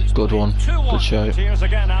 Good one. Good shout. Here's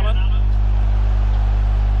again, Alan.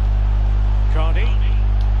 Cardi.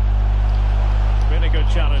 Really good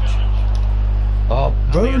challenge. Oh,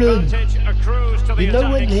 Roland. You're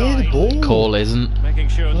nowhere near the ball. Cole isn't. Making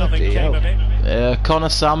sure nothing came of it. Connor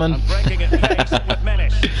Salmon. And breaking it pace with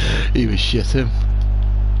menace. He was shitting.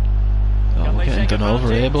 Oh, we're getting done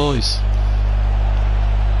over here, boys.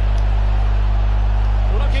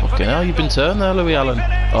 Fucking hell, you've been turned there, Louis Allen.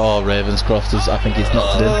 Oh, Ravenscroft is. I think he's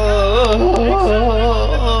knocked it in.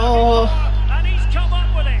 And he's come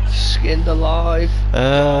up with it. Skinned alive.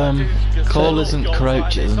 Cole isn't.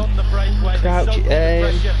 Crouch isn't. Crouch.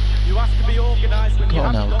 You have to be organised when you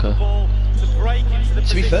Got have an got the Elka. ball to break into the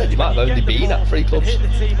To be fair, they might have only been at 3 clubs. hit the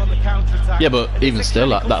team on the counter-attack. Yeah, but even still,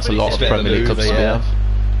 that's a lot It's of a bit of a Premier League clubs to mover, have.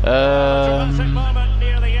 Dramatic moment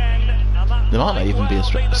near the end, and that There might not even be a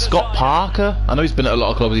Scott Parker. I know he's been at a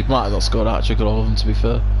lot of clubs. He might have not scored actually at all of them, to be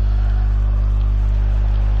fair.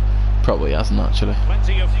 Probably hasn't actually.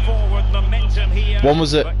 plenty of forward momentum here. One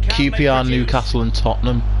was at But can they QPR, produce? Newcastle, and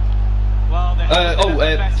Tottenham. Well,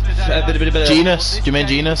 Genus, do you mean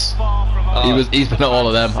Genus? He's been at all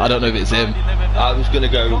of them. I don't know if it's him. I was going to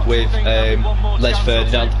go with Les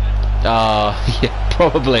Ferdinand. Yeah,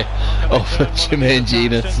 probably. Oh, for Jermaine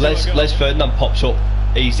Genus. Les Ferdinand pops up.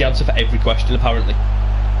 He's the answer for every question, apparently.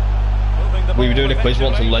 We were doing a quiz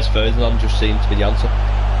once and Les Ferdinand just seemed to be the answer.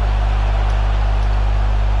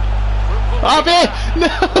 Harvey!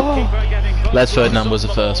 No! Les Ferdinand was the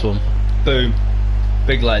first one. Boom.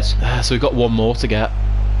 Big Les. So we've got one more to get.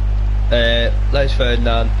 Les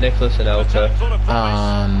Ferdinand, Nicholas Anelka.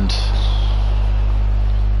 And...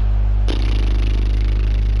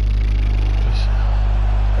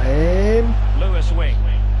 Lewis Wing.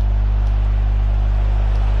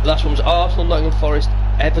 Last one was Arsenal, Nottingham Forest,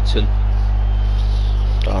 Everton.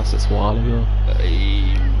 Oh, that's a while ago.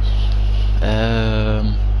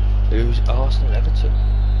 Who's Arsenal, Everton?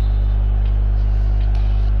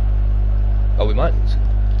 Oh, we might.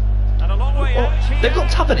 And a long way out here. They've got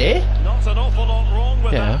Tavernier. Not an awful lot wrong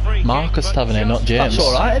with that free Yeah, kick, Marcus but Tavernier, not James. That's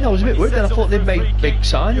alright, I was a bit worried then. I thought they'd made big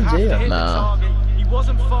signings here. Nah. He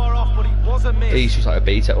wasn't far off, but he was a miss. He's just like a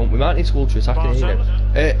beat-up one. We might need to go to attacking here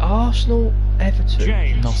then. Arsenal, Everton.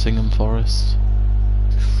 James. Nottingham Forest.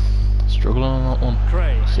 Struggling on that one.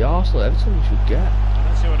 Craig. It's the Arsenal, Everton we should get.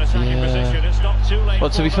 Unless you're in attacking Yeah. position, it's not too late. Well,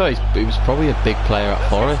 to be for fair, he was probably a big player at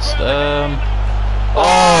Forest.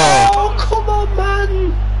 Oh, come on,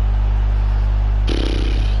 man!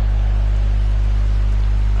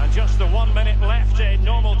 And just the 1 minute left in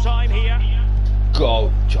normal time here.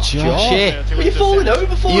 Go, Josh. Joshy. Are you falling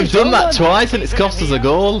over for You've us, done that man? twice and it's cost us a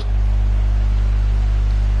goal.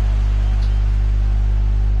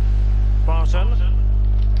 Barton.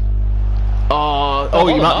 Oh,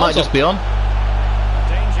 you might just be on.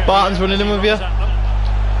 Danger. Barton's running in with you.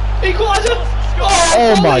 Equaliser!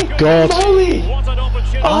 Oh my God! Molly! What an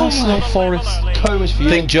opportunity. Arsenal Forest. Comas for I you.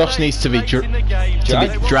 think Josh needs to be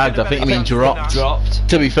dragged. I think you mean dropped. Dropped.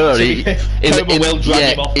 To be fair, Comer will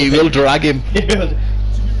drag him off he the will pitch. drag him.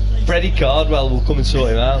 Freddie Cardwell will come and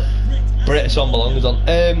sort him out. Brett Sonbalonga's on.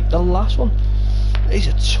 The last one. He's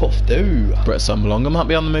a tough dude. Brett Sambalonga might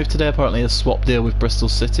be on the move today. Apparently, a swap deal with Bristol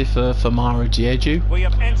City for Mara Jeju. We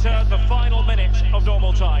have entered the final minute of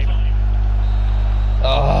normal time.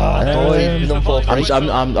 Boy, number 4.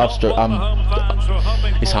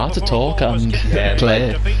 It's hard to talk and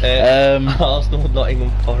play. Arsenal,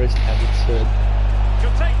 Nottingham Forest, Everton.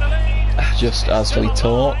 Could take the lead. Just as we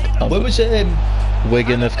talk, Where was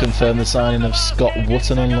Wigan have confirmed the signing of Scott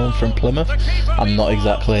Wotton on loan from Plymouth. I'm not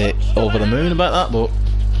exactly over the moon about that, but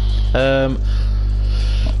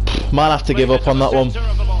might have to give up on that one.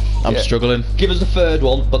 I'm struggling. Give us the third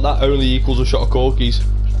one, but that only equals a shot of corkies.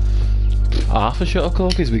 Half a shot of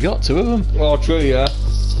corkies, we got 2 of them. Oh, true, yeah.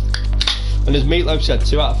 And as Meatloaf said,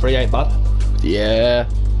 2 out of 3 ain't bad. Yeah.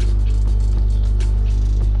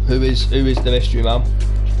 Who is the mystery man?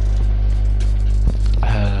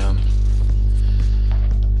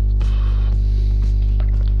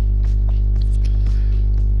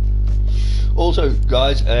 Also,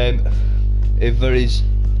 guys, if there is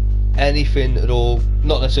anything at all,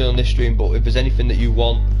 not necessarily on this stream, but if there's anything that you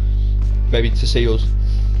want maybe to see us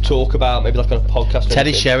talk about, maybe like on a podcast.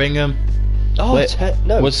 Teddy anything. Sheringham. Oh, Wait,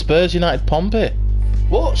 no. Was Spurs United Pompey?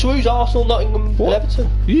 What? So who's Arsenal, Nottingham, and Everton?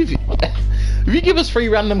 If you give us 3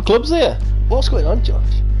 random clubs here. What's going on,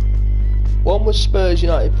 Josh? One was Spurs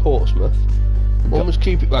United, Portsmouth. One was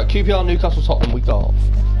QPR, Newcastle, Tottenham. We got.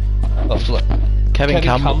 That's like Kevin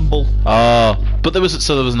Campbell. Oh, but there was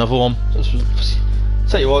another one.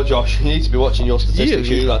 Tell you what, Josh, you need to be watching your statistics,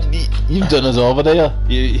 lad. You've done us over there.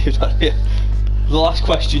 You've done, yeah. The last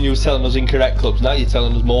question you were telling us incorrect clubs. Now you're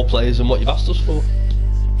telling us more players than what you've asked us for.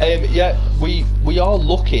 Yeah, we are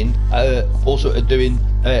looking also at doing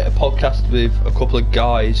a podcast with a couple of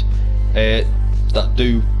guys that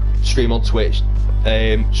do stream on Twitch. So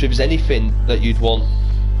if there's anything that you'd want,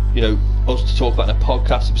 us to talk about in a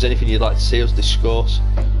podcast, if there's anything you'd like to see us discuss,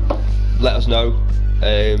 let us know.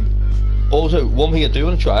 Also, one thing I do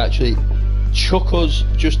want to try, actually, chuck us,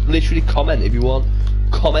 just literally comment if you want.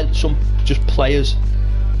 Comment some just players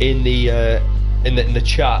in the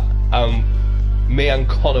chat, and me and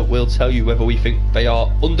Connor will tell you whether we think they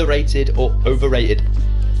are underrated or overrated,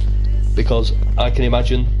 because I can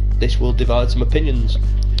imagine this will divide some opinions.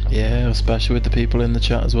 Yeah, especially with the people in the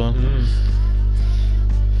chat as well.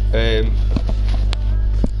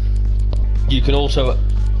 You can also,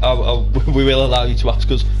 we will allow you to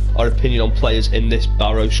ask us our opinion on players in this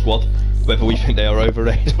Barrow squad, whether we think they are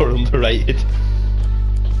overrated or underrated.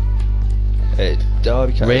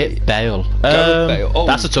 Rate Bale. Bale. Oh,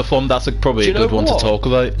 that's a tough one. That's probably a good one to talk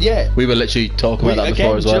about. Yeah, we were literally talking about that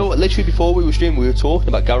before as well. Literally before we were streaming, we were talking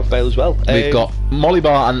about Gareth Bale as well. We've got Molly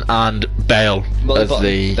Barton and Bale as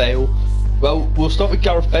the. Bale. Well, we'll start with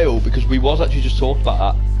Gareth Bale because we was actually just talking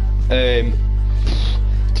about that.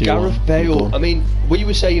 Gareth Bale. I mean, we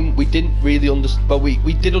were saying we didn't really understand. Well,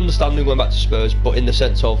 we did understand him going back to Spurs, but in the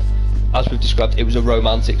sense of, as we've described, it was a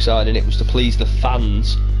romantic signing. It was to please the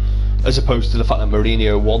fans, as opposed to the fact that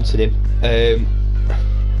Mourinho wanted him.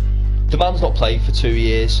 The man's not played for 2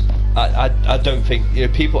 years. I don't think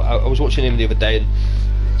people. I was watching him the other day, and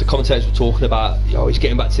the commentators were talking about, he's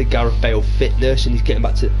getting back to Gareth Bale fitness, and he's getting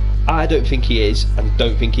back to. I don't think he is, and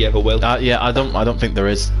don't think he ever will. Yeah, I don't think there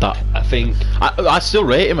is that. I think I still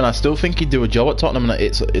rate him, and I still think he'd do a job at Tottenham. And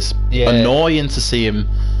it's annoying to see him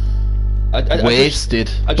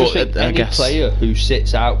wasted. I just think any player who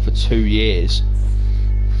sits out for 2 years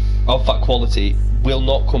of that quality will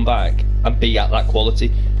not come back and be at that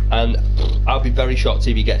quality. And I'll be very shocked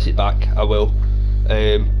if he gets it back. I will.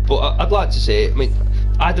 But I'd like to see it. I mean,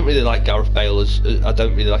 I don't really like Gareth Bale I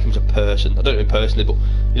don't really like him as a person. I don't know him personally, but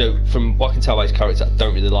from what I can tell by his character, I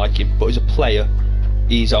don't really like him. But as a player,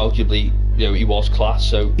 he's arguably, he was class.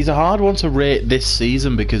 So he's a hard one to rate this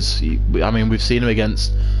season because we've seen him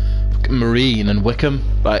against Marine and Wickham,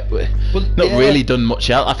 really done much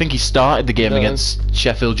else. I think he started the game against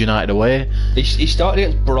Sheffield United away. He started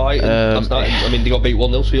against Brighton last night. I mean, they got beat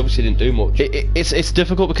 1-0, so he obviously didn't do much. It's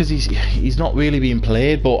difficult because he's not really being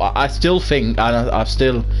played, but I still think, and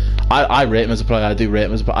I rate him as a player. I do rate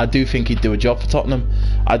him but I do think he'd do a job for Tottenham.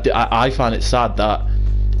 I find it sad that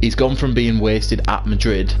he's gone from being wasted at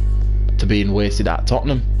Madrid to being wasted at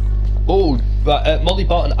Tottenham. Oh, right, Molly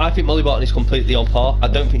Barton. I think Molly Barton is completely on par. I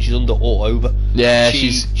don't think she's under or over. Yeah,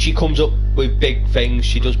 she comes up with big things.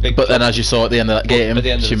 She does big. But then, as you saw at the end of that game,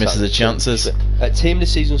 she misses her chances. Team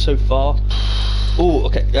this season so far, Oh,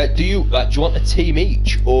 okay. Do you want a team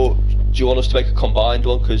each, or do you want us to make a combined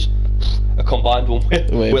one? Because a combined one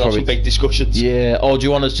we'll have some big discussions. Yeah, or do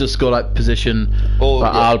you want us to just go like position? Or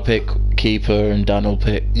Like, I'll pick keeper and Dan will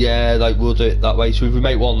pick. Yeah, like we'll do it that way. So if we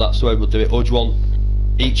make one, that's the way we'll do it. Or do you want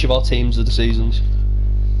each of our teams of the seasons?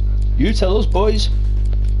 You tell us, boys,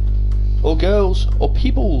 or girls, or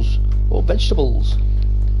peoples, or vegetables.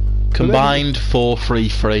 Combined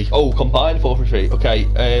 4-3-3. Oh, combined 4-3-3. Okay.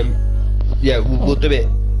 Yeah, we'll do it.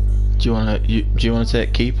 Do you wanna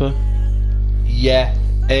take keeper? Yeah.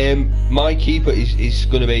 My keeper is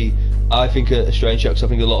going to be, I think, a strange shot, because I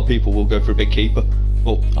think a lot of people will go for a big keeper.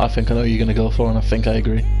 But I think I know who you're gonna go for, and I think I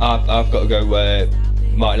agree. I've got to go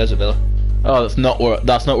Martinez at Villa. Oh, that's not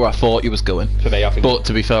where I thought you was going. For me, I think. But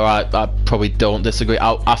to be fair, I probably don't disagree.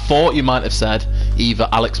 I thought you might have said either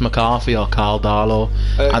Alex McCarthy or Carl Darlow.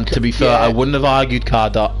 And to be fair, yeah. I wouldn't have argued Carl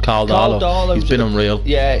Darlow. He's been unreal.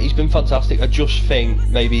 Yeah, he's been fantastic. I just think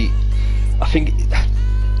I think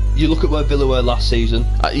you look at where Villa were last season.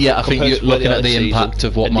 Yeah, I think you're looking at the impact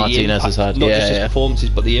of what Martinez has had. Not Yeah, just his performances,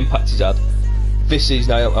 but the impact he's had. This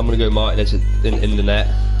season, I'm going to go Martinez in the net.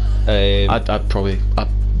 I'd probably.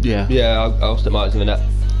 Yeah. Yeah, I'll stick Martinez in the net.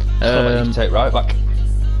 You can take right back.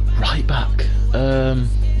 Right back. I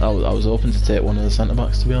was hoping to take one of the centre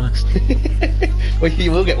backs, to be honest. Well,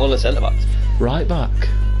 you will get one of the centre backs. Right back.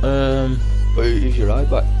 Who's your right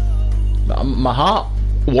back? My heart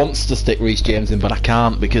wants to stick Reece James in, but I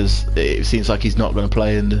can't because it seems like he's not going to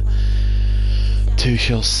play in the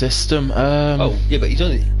Tuchel's system. Oh yeah, but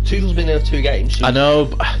Tuchel's been there 2 games. So I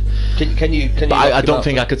know. Can you? But I don't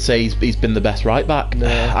think I could say he's been the best right back. No.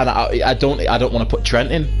 And I don't want to put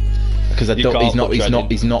Trent in because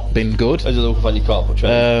he's not been good. As a local fan, you can't put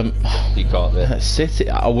Trent in. You can't. Yeah. City,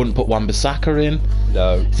 I wouldn't put Wan-Bissaka in.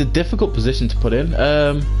 No. It's a difficult position to put in.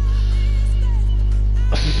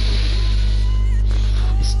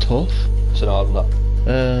 It's tough. It's an hard one.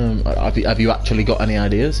 Have you actually got any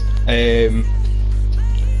ideas?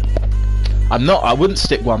 I wouldn't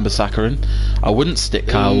stick Wan-Bissaka in. I wouldn't stick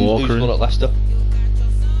Kyle Walker who's in. won at Leicester?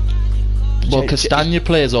 Well, Castagna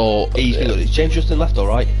plays or He's been good. Is James Justin left or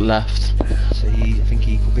right? left. So I think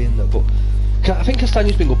he could be in there, but I think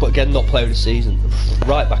Castagna's been good, but again, not player of the season.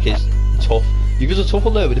 Right back is tough. You guys are tough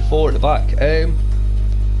on there with the 4 at the back.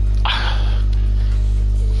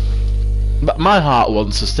 But my heart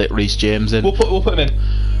wants to stick Reece James in. We'll put him in.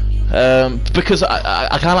 Because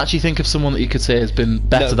I can't actually think of someone that you could say has been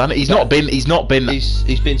better than it. He's not been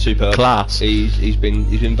He's been superb. class. He's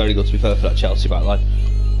been very good, to be fair, for that Chelsea back line.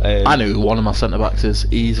 I know who one of my centre backs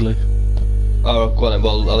is easily. Oh, go on then.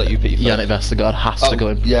 Well, I'll let you pick your Yannick Vestergaard has to go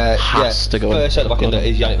in. Yeah, has to go in. First centre back in there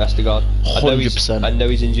is Yannick Vestergaard. 100%. I know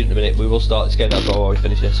he's injured at the minute. We will start this game while we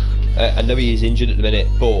finish this. I know he is injured at the minute,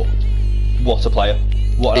 but what a player!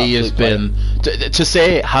 What an He has been to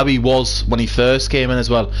say how he was when he first came in as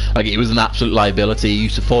well. Like, he was an absolute liability. He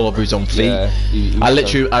used to fall over his own feet. Yeah, he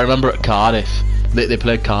was I remember at Cardiff, they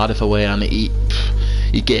played Cardiff away, and he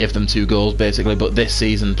gave them 2 goals basically. But this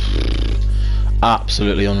season,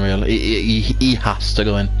 absolutely unreal. He has to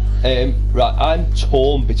go in. Right, I'm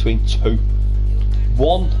torn between 2.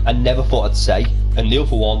 One, I never thought I'd say, and the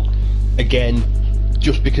other one, again,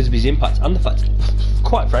 just because of his impact and the fact,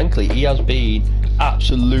 quite frankly, he has been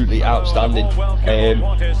absolutely outstanding.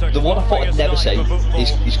 The one I thought I'd never say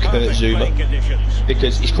is Kurt Zuma,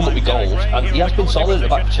 because he's come up with goals and he has been solid at the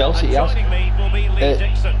back for Chelsea. He has.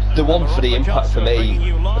 The one for the impact for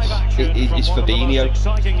me is Fabinho,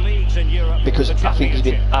 because I think he's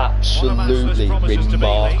been absolutely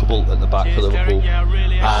remarkable at the back for Liverpool,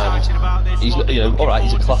 and he's alright,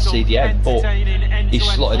 he's a class CDM, but he's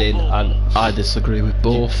slotted in, and I disagree with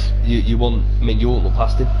both. You won't look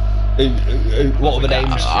past him. What other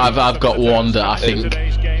names? I've got one that I think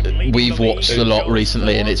we've watched a lot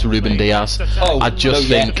recently, and it's Ruben Diaz. I just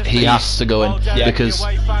think he has to go in, because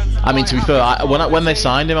I mean, to be fair, when they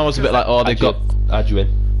signed him, I was a bit like, oh, they've got Ake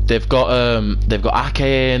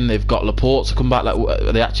in, they've got Laporte to come back. Like,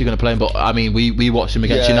 are they actually going to play him? But I mean, we watched him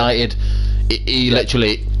against United. He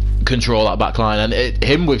literally controlled that back line, and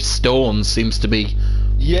him with Stones seems to be.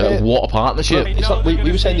 What a partnership! It's like we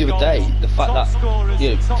were saying the other day, the fact that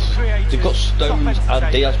they've got Stones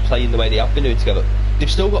and Diaz playing the way they have been doing together. They've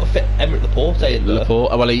still got to fit Emerick Laporte in there.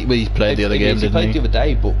 Laporte, well, he played the other game, didn't he? He played the other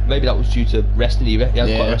day, but maybe that was due to resting. He has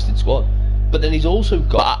quite a rested squad. But then he's also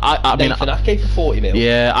got Nathan Ake for 40 mil.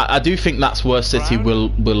 Yeah, I do think that's where City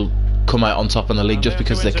will come out on top in the league, just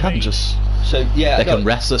because they can just. So they can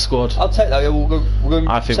rest the squad. I'll take that. We're going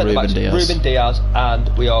I think Ruben Diaz, and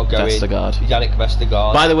we are going Yannick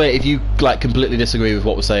Vestergaard. By the way, if you completely disagree with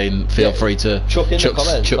what we're saying, feel free to chuck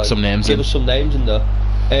some names in. Give us some names in there.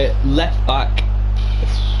 Left back,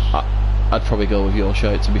 I'd probably go with your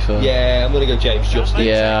shout, to be fair. Yeah, I'm gonna go James Justin.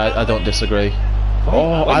 Yeah, I don't disagree.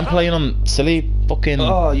 Oh, I'm playing on silly fucking.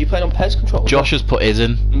 Oh, you playing on PES control? Josh has put his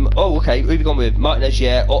in. Oh, okay. Who have you gone with? Martinez,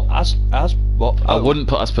 yeah. Or as what? I wouldn't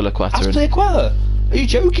put Aspilicueta in. Aspilicueta? Are you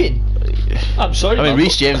joking? I'm sorry. I mean, man,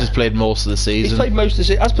 Reece James has played most of the season. He's played most of the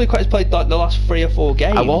season. Aspilicueta's played like the last 3 or 4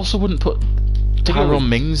 games. I also wouldn't put Tyrone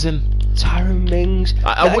Mings in. Tyrone Mings.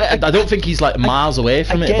 I don't think he's like miles away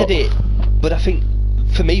from it. I get it, but I think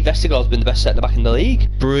for me, Vestergaard's been the best centre back in the league.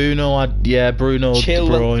 Bruno, Bruno, De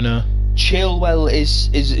Bruyne. Chilwell is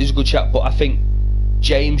a good chat, but I think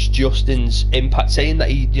James Justin's impact, saying that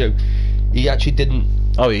he actually didn't.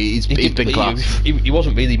 Oh, he's been class. He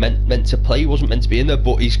wasn't really meant to play. He wasn't meant to be in there,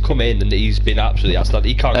 but he's come in and he's been absolutely outstanding.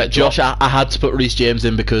 He can't. Josh, I had to put Reece James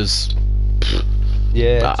in because.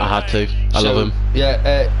 Yeah, I had to. I love him.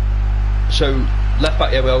 Yeah. So left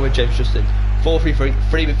back, yeah, we are with James Justin. 4-3-3,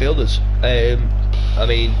 3 midfielders. I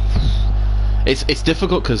mean, it's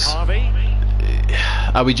difficult because.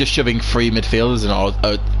 Are we just shoving 3 midfielders in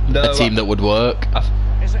a team that would work?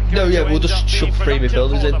 We'll just shove 3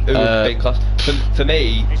 midfielders in. Who would be in class? For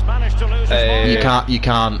me, you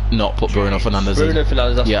can't not put Bruno Fernandes in. Bruno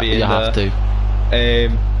Fernandes has to be in you have to.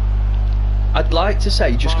 I'd like to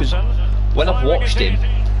say, just because when I've watched him,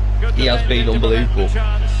 he has been unbelievable.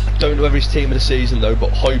 I don't know every team of the season though,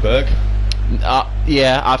 but Højbjerg.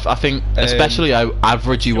 I think especially how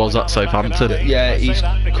average he was at Southampton. Yeah, he's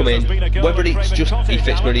come in. Whether it's just he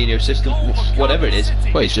fits Mourinho's system, whatever it is.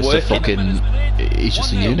 Well, he's just working. He's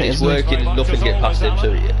just a unit. He's working, and nothing to get past him.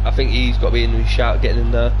 So I think he's got to be in the shout, getting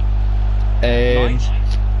in there.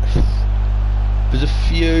 There's a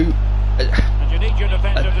few.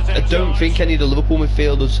 I don't think any of the Liverpool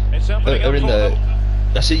midfielders are in there.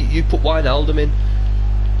 I see you put Wijnaldum in.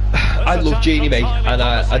 I love Genie, mate, and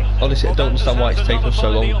I honestly I don't understand why it's taken us so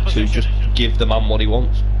long to just give the man what he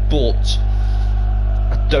wants. But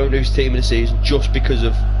I don't know his team in the season just because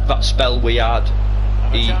of that spell we had.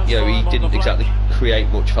 He didn't exactly create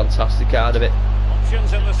much fantastic out of it.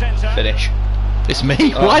 Finish. It's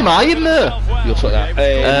me. Why am I in there? You'll sort that.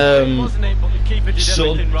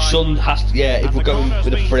 Son has to. Yeah, if we're going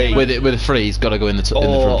with a 3. With a 3, he's got to go in the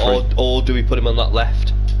front 3. Or do we put him on that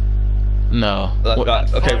left? No.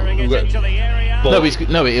 Right, okay.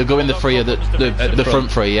 He'll go in the 3 of the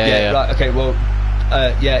front 3. Yeah. Right. Okay. Well.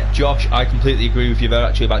 Josh, I completely agree with you there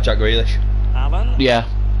actually about Jack Grealish. Yeah.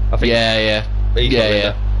 I think.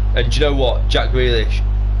 Yeah. And do you know what? Jack Grealish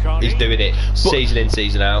is doing it season in,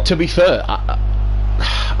 season out. To be fair,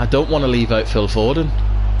 I don't want to leave out Phil Foden.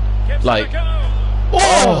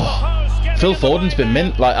 Phil Foden's been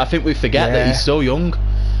mint. I think we forget that he's so young,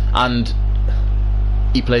 and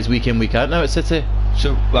he plays week in, week out now at City.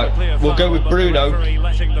 So we'll go with Bruno.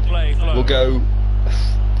 We'll go.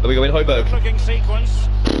 Are we going Højbjerg?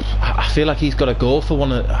 I feel like he's got to go for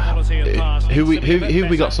one of. Who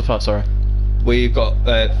we got so far? Sorry. We've got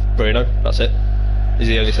Bruno. That's it. He's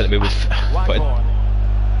the only centre mid we've put in.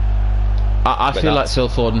 I feel like Phil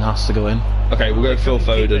Foden has to go in. Okay, we'll go Phil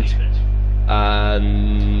Foden.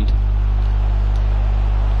 And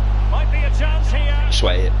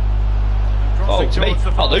sway it. Oh, to me.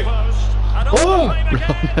 I'll do. Oh!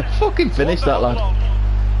 Fucking finish that, lad.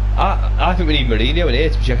 I think we need Mourinho in here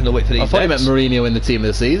to be checking the weight for these. I thought he meant Mourinho in the team of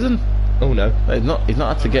the season. Oh no. He's not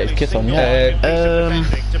had to get his kit on yet.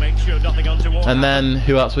 And then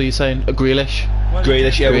who else were you saying? Grealish.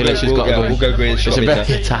 Grealish, yeah, Grealish has got to go. We'll go Grealish. It's a very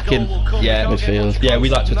attacking midfield. Yeah, we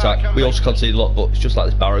like to attack. We also concede a lot, but it's just like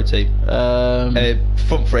this Barrow team.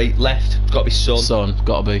 Front 3, left, got to be Son.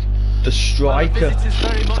 Got to be. The striker.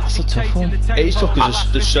 That's a tough one. It is tough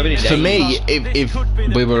because there's so many names. For me, if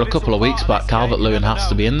we were a couple of weeks back, Calvert-Lewin has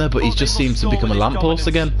to be in there, but he just seems to become a lamppost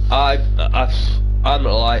again. I'm not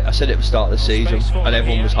gonna lie, I said it at the start of the season, and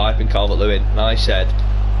everyone was hyping Calvert-Lewin, and I said,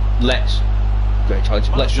 let's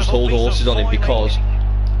just hold horses on him because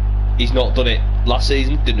he's not done it last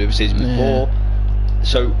season, didn't do it the season before.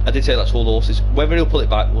 So I did say let's hold horses. Whether he'll pull it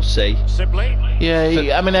back, we'll see.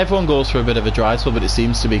 Yeah, I mean everyone goes through a bit of a dry spell, but it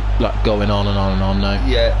seems to be going on and on and on now.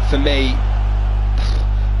 Yeah, for me,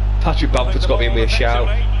 Patrick Bamford's got to be in with a shout.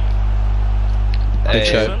 Good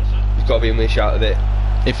shout. He's got to be in with a shout of it.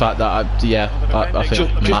 In fact, I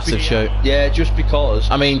think massive shout. Yeah, just because.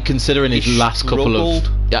 I mean, considering his last couple of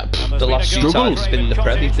Yeah, The last few times he's been in the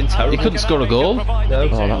Prem, he's been terrible. he couldn't score a goal. No.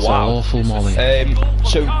 Oh, that's awful, Molly.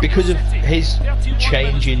 So because of his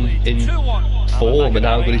change in form and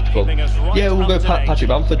how good he's become, yeah, we'll go Patrick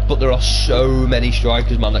Bamford, but there are so many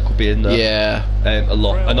strikers, man, that could be in there. Yeah. A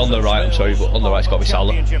lot. And on the right, I'm sorry, but on the right's got to be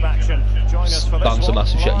Salah. Bam's a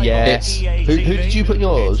massive shot. Yeah. Who did you put in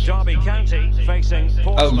yours?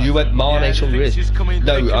 Oh, you went Mane, Sunrise.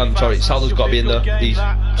 No, I'm sorry, Salah's got to be in there. He's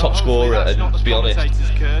top scorer, and to be honest,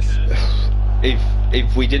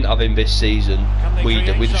 if we didn't have him this season, we'd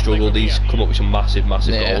have struggled. He's come up with some massive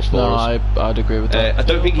goals for us. I'd agree with that. I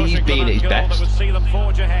don't think he's been at his best,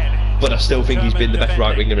 but I still think he's been the best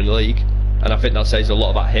right winger in the league, and I think that says a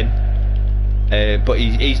lot about him. But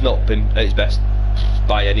he's not been at his best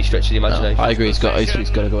by any stretch of the imagination. I agree. He's got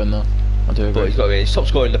to go in there. I do agree. But he's got to be. He's top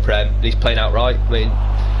scorer in the Prem, and he's playing outright. I mean,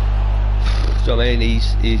 do you know what I mean?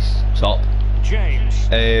 He's top. James.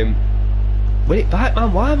 Win it back,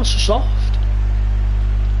 man. Why am I so soft?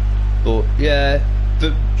 But yeah,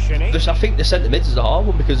 I think the centre mids is a hard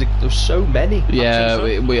one because there's so many. Yeah,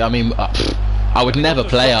 I mean, I would never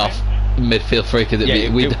play off midfield three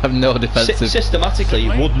because we'd have no defensive. Systematically,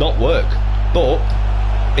 it would not work. But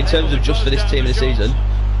in terms of just for this team in the season,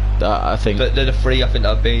 I think the three, I think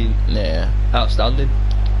that have been outstanding.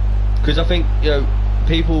 Because I think, you know,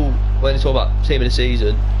 people when they talk about team of the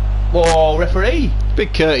season, whoa, referee,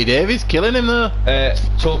 big Curtis Davies killing him there.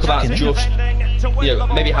 Talk about just, you know,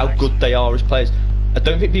 maybe how good they are as players. I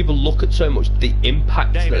don't think people look at so much the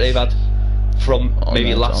impact that they've had from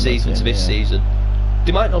maybe last season to this season.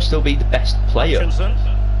 They might not still be the best player,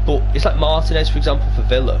 but it's like Martinez, for example, for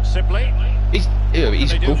Villa. He's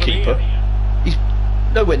a good keeper. He's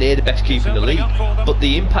nowhere near the best keeper in the league, but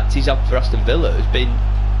the impact he's had for Aston Villa has been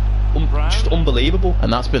just unbelievable.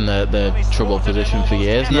 And that's been the trouble position for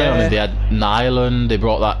years now. Yeah. I mean, they had Nyland, they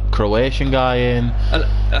brought that Croatian guy in,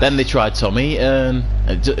 and then they tried Tom Eaton,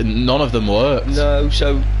 and none of them worked. No,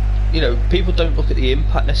 so, you know, people don't look at the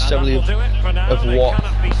impact necessarily of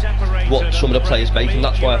what some of the players make, and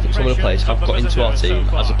that's why I think some of the players have got into our team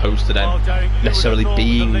as opposed to them necessarily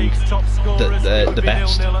being the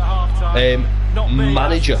best.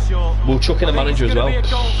 Manager, we'll chuck in a manager as well.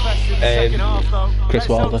 Chris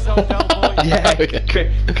Wilder. Yeah,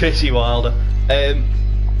 Chrissy Wilder.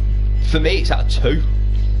 For me, it's out of 2.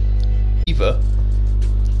 Either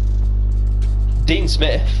Dean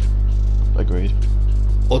Smith, Agreed.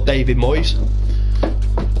 or David Moyes.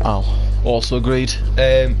 Oh, also agreed.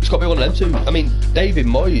 It's got to be one of them two. I mean, David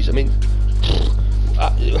Moyes. I mean,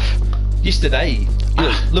 yesterday, you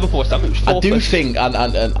know, Liverpool West Ham, it was 4-0. I do think, and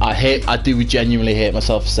I do genuinely hate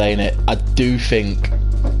myself for saying it, I do think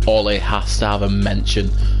Ole has to have a mention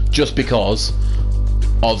just because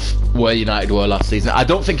of where United were last season. I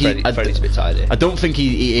don't think Freddie's a bit tired here. I don't think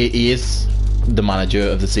he is the manager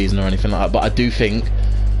of the season or anything like that, but I do think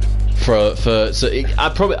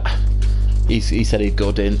he said he'd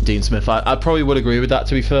go Dean Smith. I probably would agree with that,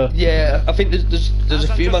 to be fair. Yeah, I think there's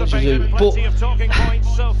a few managers who, but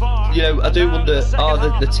you know, I do wonder,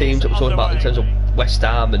 are the teams that we're talking about in terms of West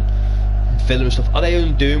Ham and Villa and stuff, are they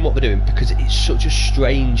only doing what they're doing because it's such a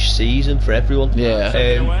strange season for everyone?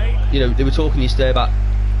 Yeah. You know, they were talking yesterday about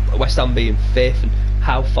West Ham being 5th and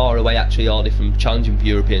how far away actually are they from challenging for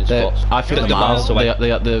European spots. I think they're miles away.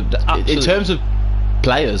 In terms of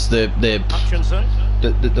players, they're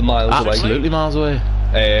miles away. Absolutely miles away.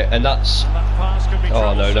 And that's no.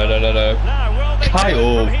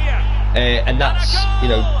 Kyle. And that's, you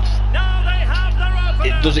know,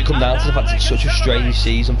 does it come down to the fact it's such a strange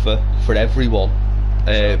season for everyone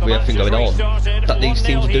with everything going on that these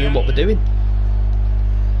teams are doing what they're doing?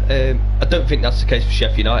 I don't think that's the case for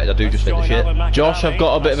Sheffield United. I do just think they're shit. Josh, I've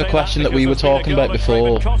got a bit of a question that we were talking about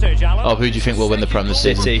before. Oh, who do you think will win the Premier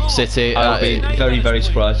League? City. I'll be very, very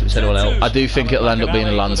surprised if it's anyone else. I do think it'll end up being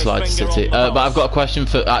a landslide to City. But I've got a question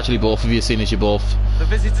for actually both of you, seeing as you're both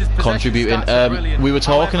contributing. We were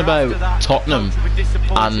talking about Tottenham,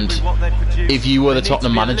 and if you were the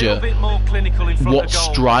Tottenham manager, what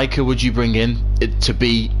striker would you bring in to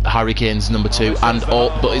be Harry Kane's number 2,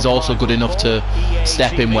 but is also good enough to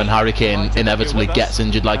step in when Harry Kane inevitably gets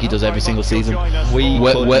injured like he does every single season?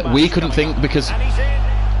 We couldn't think, because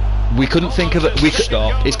we couldn't think of it.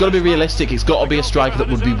 It's got to be realistic. It's got to be a striker that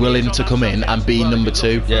would be willing to come in and be number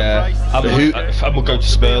 2. Yeah, I would go to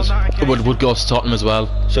Spurs. Would go to Tottenham as well.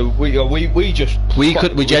 So we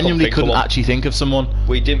genuinely couldn't actually think of someone.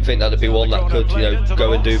 We didn't think that'd be one that could, you know,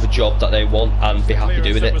 go and do the job that they want and be happy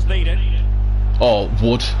doing it. Or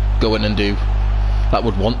would go in and do. That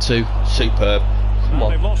would want to. Superb. Come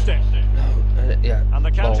on. They've lost it. Yeah. And the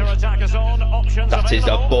counter-attack is on. Options That is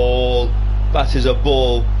a ball. That is a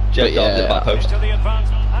ball. James Yeah. Darwin at the back post. To the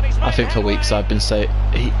advanced I think for weeks I've been saying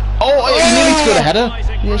he nearly scored a header.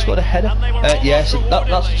 He nearly scored a header. Yes,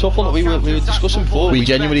 that's a tough one that we were discussing before. We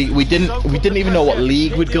didn't even know what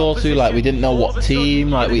league we'd go to. Like, we didn't know what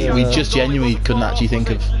team. Like, we just genuinely couldn't actually think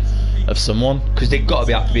of someone. Because they've got to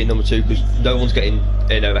be happy being number 2. Because no one's getting.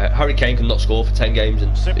 Harry Kane can not score for 10 games,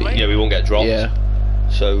 and we won't get dropped. Yeah.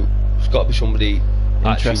 So it's got to be somebody.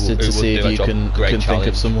 Interested to see if you can think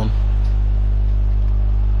of someone.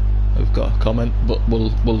 We've got a comment, but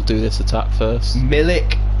we'll do this attack first.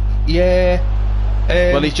 Milik, yeah.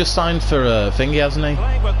 Well, he's just signed for a thingy, hasn't he?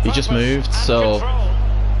 He just moved, so.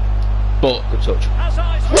 But good touch.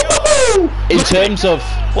 In terms of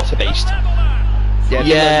what a beast.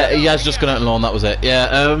 Yeah, he has just gone out on loan. That was it.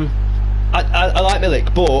 Yeah. I like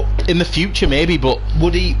Milik, but in the future maybe. But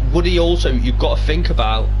would he also? You've got to think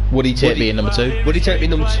about. Would he take being number 2? Would he take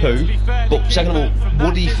being number 2? But second of all,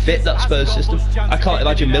 would he fit that Spurs system? I can't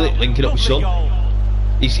imagine Milik linking up with Son.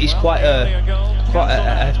 He's quite a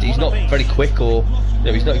hefty. He's not very quick, or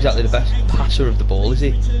he's not exactly the best passer of the ball, is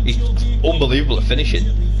he? He's unbelievable at finishing.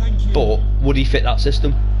 But would he fit that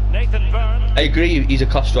system? I agree. He's a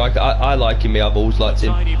class striker. I like him. I've always liked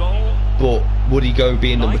him. But would he go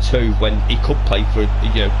being number 2 when he could play for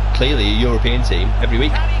clearly a European team every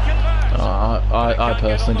week? I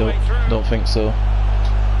personally don't think so.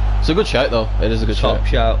 It's a good shout though. It is a good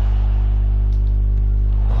shout.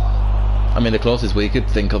 I mean, the closest we could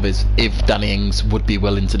think of is if Danny Ings would be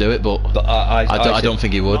willing to do it, but I don't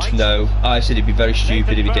think he would. No, I said he'd be very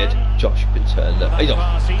stupid if he did. Josh been turned up. He's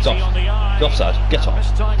off. He's offside. Get off.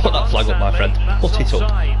 Put that flag up, my friend. Put it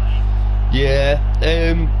up. Yeah.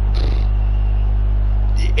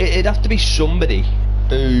 It'd have to be somebody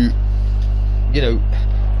who,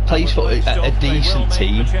 plays for a decent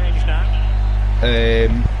team,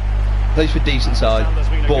 plays for a decent side,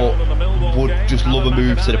 but would just love a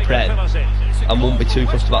move to the Prem and won't be too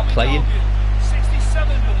fussed about playing.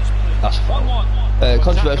 That's fine.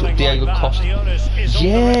 Controversial, Diego Costa.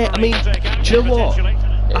 Yeah, I mean, do you know what?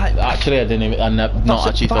 I didn't even.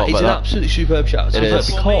 Thought about that. It's an absolutely superb shot. It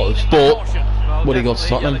is. But would he go to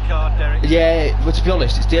Tottenham? Yeah, but to be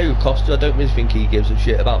honest, it's Diego Costa. I don't really think he gives a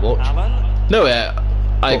shit about much. No,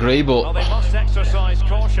 I agree, but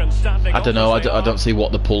I don't know. I don't see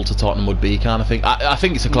what the pull to Tottenham would be, kind of thing. I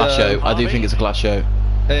think it's a class show. I do think it's a class show.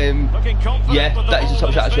 Yeah, that is a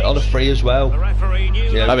top shot actually on a free as well.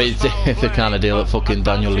 Yeah. I mean, it's the kind of deal that fucking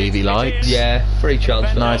Daniel Levy likes. Yeah, free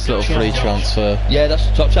transfer. Nice little free transfer. Yeah, that's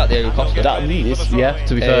the top shot there. Costa. That is, yeah.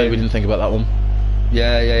 To be fair, we didn't think about that one.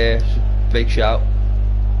 Yeah. Big shout.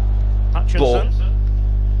 But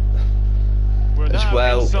as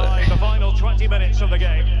well,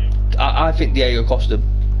 I think Diego Costa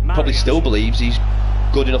probably still believes he's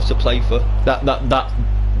good enough to play for that.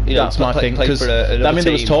 That's my thing, because I mean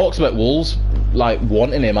there was talks about Wolves like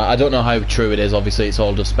wanting him. I don't know how true it is. Obviously, it's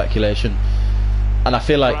all just speculation. And I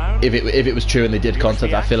feel like if it was true and they did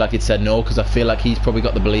contact, I feel like he'd said no, because I feel like he's probably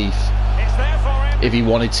got the belief if he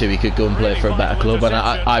wanted to, he could go and play for a better club. And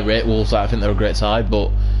I rate Wolves. I think they're a great side,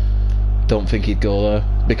 but don't think he'd go there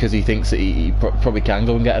because he thinks that he probably can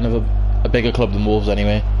go and get a bigger club than Wolves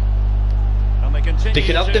anyway. They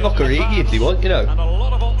can have Divock Origi if they want, And a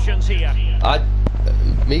lot of options here.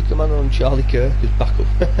 Mika Man on Charlie Kirk is back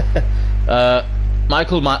up.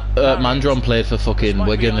 Michael Mandron played for fucking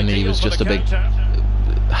Wigan and he was just a big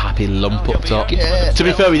happy lump up top. Yeah. To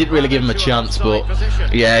be fair, we didn't really give him a chance, but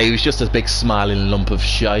yeah, he was just a big smiling lump of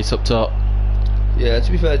shite up top. Yeah,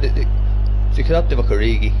 to be fair, they could have Divock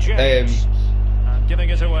Origi.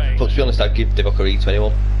 But to be honest, I'd give Divock Origi to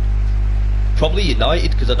anyone. Probably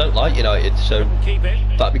United, because I don't like United, so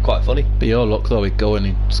that'd be quite funny. But your luck though, he'd go and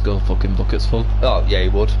he'd score fucking buckets full. Oh yeah, he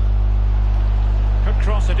would. Could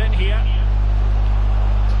cross it in here.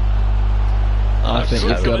 I think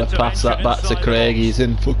you've got to pass that back to Craig. He's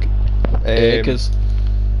in fucking acres.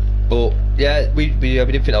 But yeah, we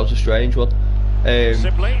didn't think that was a strange one.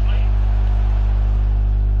 Simply,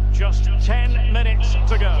 just 10 minutes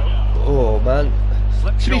to go. Oh man.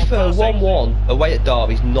 To be fair, 1-1 away at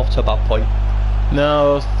Derby is not a bad point.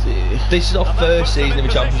 No, this is our first season in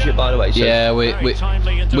the Championship, by the way. So yeah,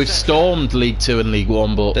 we've stormed League 2 and League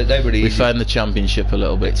 1, but we found the Championship a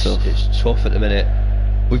little bit tough. It's tough at the minute.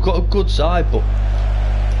 We've got a good side, but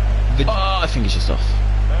I think it's just off.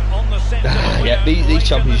 Yeah, these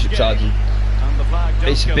Championship sides,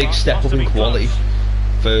 it's a big step up in quality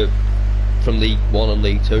from League 1 and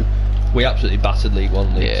League 2. We absolutely battered League 1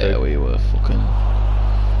 and League 2. Yeah, we were fucking...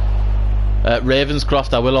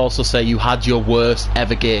 Ravenscroft, I will also say you had your worst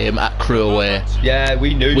ever game at Crewe away. Yeah,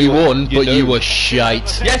 we knew. We won, but you were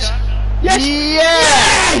shite. Yes, Yes!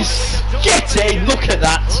 Yes! Get in! Look at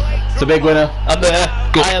that! It's a big winner. I'm there.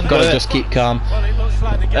 Good. I am Gotta there. just keep calm. Well, it looks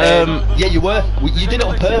like the game. Yeah, you were. You did it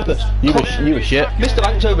on purpose. You were shit. Mr.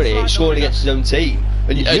 Banks over here scoring against his own team,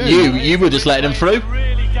 and You were just letting him through.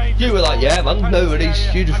 you were like, yeah, man, no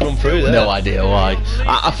worries. You just run through there. No idea why.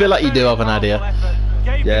 I feel like you do have an idea.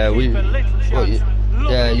 Yeah,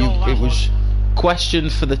 it was. Question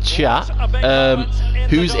for the chat.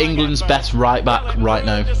 Who's England's best right back right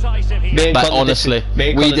now? Me and But Connor honestly, me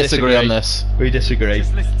and we Connor disagree on this. We disagree.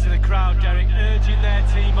 Just listen to the crowd, Derek, urging their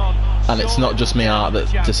team on. And it's not just me art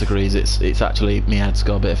that disagrees, it's actually me head's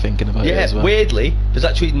got a bit of thinking about it Yeah, as well. weirdly, there's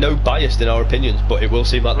actually no bias in our opinions, but it will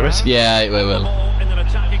seem like there is. Yeah, it will. In an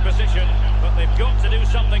attacking position, but they've got to do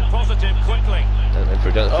something positive quickly. Don't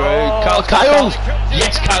through. Kyle!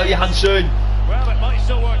 Yes, Kyle Johansson. Well, it might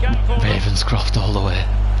still work out for them. Ravenscroft all the way.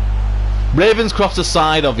 Ravenscroft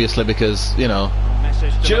aside, obviously, because, you know...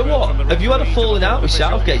 Do you know what? Have you had a falling out with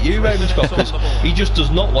Southgate? You, Ravenscroft, because he just does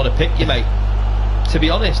not want to pick you, mate. To be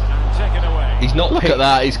honest, Take it away. he's not. Look at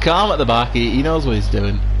that, he's calm at the back, he knows what he's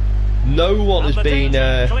doing. No one has been.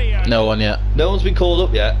 No one yet. No one's been called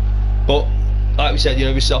up yet. But like we said, you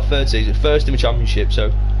know, this is our third season, first in the Championship,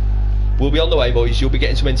 so we'll be on the way, boys. You'll be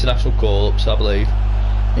getting some international call-ups, I believe.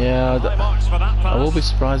 Yeah, Marks for that I will pass. be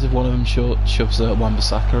surprised if one of them shoves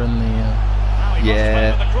Wan-Bissaka in the... Now he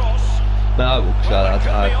Yeah. runs back with the cross. No,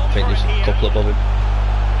 I think there's a couple above him.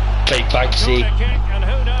 Fake Banksy. Corner kick, and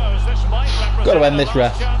who knows, this might represent Gotta end a this last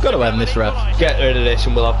ref. chance Gotta to end this ref. equalise. Get rid of this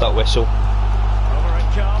and we'll have that whistle. Over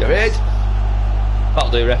it comes. Get rid.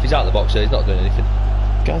 That'll do, ref. He's out of the box there. He's not doing anything.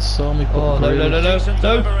 Gaz saw me put Oh, no. Decent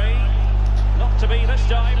No. delivery. Not to be this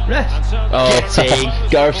time. Ref. And so Oh, Get in.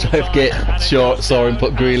 Gareth Southgate saw him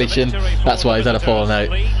put Grealish in. That's why he's had a falling out.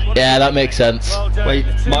 Yeah, that makes sense. Wait,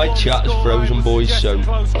 my chat is frozen, boys, so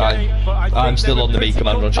I'm still on the B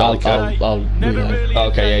commander on Charlie Kirk. I'll reload.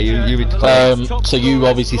 Okay, yeah, you read the So you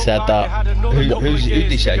obviously said that. Who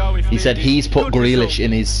did he say? He said he's put Grealish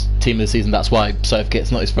in his team of the season. That's why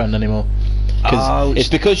Southgate's not his friend anymore. Ouch. It's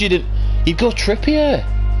because you didn't. He'd go Trippier.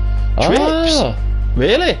 Trips? Ah,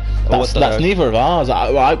 really? Oh, I That's don't know. neither of ours.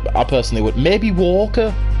 I personally would. Maybe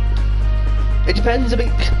Walker. It depends. I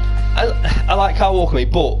mean, I like Kyle Walker,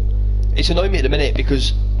 mate, but it's annoying me at the minute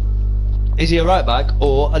because is he a right back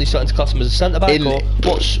or are they starting to class him as a centre back? In- Or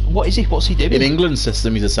what is he? What's he doing? In England's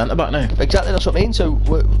system, he's a centre back now, Exactly, that's what I mean. So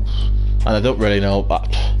and I don't really know.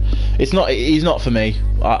 But it's not. He's not for me.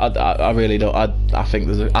 I really don't. I think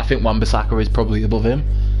I think Wan-Bissaka is probably above him.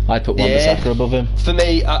 I'd put Wan-Bissaka above him. for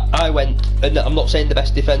me, I went, and I'm not saying the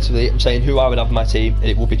best defensively. I'm saying who I would have in my team, and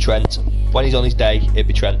it would be Trent. When he's on his day, it'd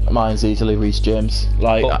be Trent. Mine's easily Reece James.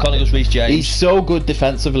 Like But Connor goes Reece James. he's so good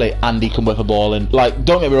defensively, and he can whip a ball in. Like,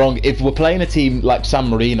 don't get me wrong. If we're playing a team like San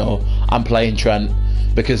Marino, I'm playing Trent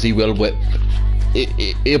because he will whip.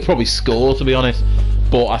 He'll probably score, to be honest.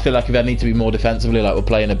 But I feel like if I need to be more defensively, like we're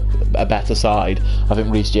playing a better side, I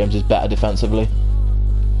think Reece James is better defensively.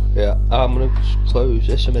 Yeah, I'm gonna close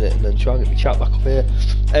this a minute and then try and get my chat back up here.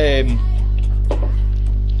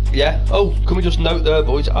 Yeah. Oh, can we just note there,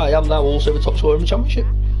 boys? I am now also the top scorer in the Championship,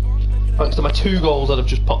 thanks to my 2 goals that have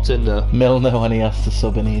just popped in there. Milner when he has to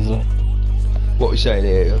sub in easily. What are we saying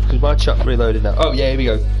here? Because my chat's reloading now. Oh yeah, here we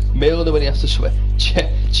go. Milner when he has to swear.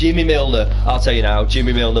 Jimmy Milner. I'll tell you now.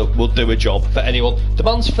 Jimmy Milner will do a job for anyone. The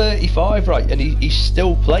man's 35, right, and he's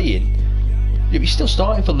still playing. He's still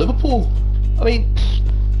starting for Liverpool. I mean,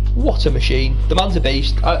 what a machine. The man's a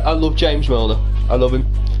beast. I love James Milner. I love him.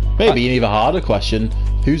 Maybe an even harder question: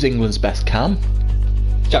 who's England's best cam?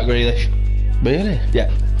 Jack Grealish. Really?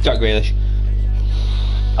 Yeah, Jack Grealish.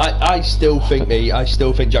 I still think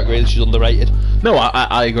Jack Grealish is underrated. No,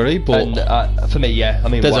 I agree, but And for me, yeah. I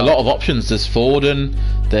mean, there's wow. a lot of options. There's Foden,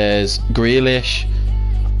 there's Grealish,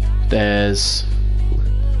 there's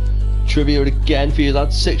Trivia again for you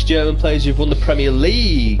lads. 6 German players who've won the Premier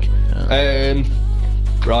League.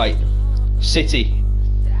 Right. City.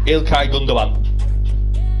 Ilkay Gundogan.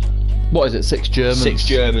 what is it? 6 Germans. 6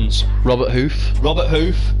 Germans. Robert Hoof, Robert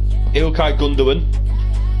Hoof. Ilkay Gundogan.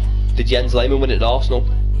 Did Jens Lehmann win it at Arsenal?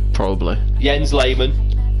 probably. Jens Lehmann.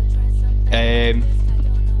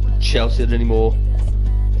 Chelsea had any more?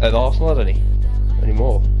 At Arsenal had any? Any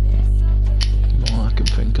more? All I can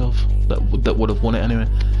think of that would have won it anyway.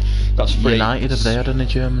 That's 3. United, have they had any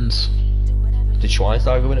Germans? Did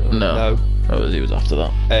Schweinsteiger win it? No. He was after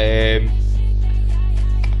that.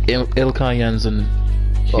 Ilkay Jensen,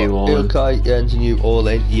 Hugh Allen. Ilkay, Jens and you all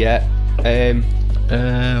in. Yeah.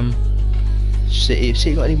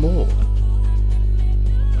 City got any more?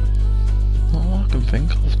 All I can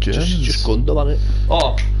think of Germans. Just Gundogan it.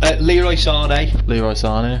 Oh, Leroy Sané. Leroy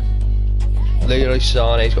Sané. Leroy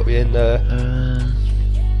Sané's got to be in there.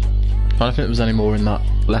 I don't think there was any more in that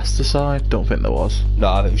Leicester side. Don't think there was.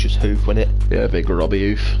 Nah, it was just Hoof, wasn't it? Yeah, big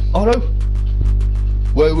Robbie Hoof. Oh no!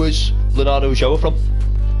 Where was Leonardo Joa from?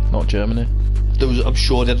 Not Germany. I'm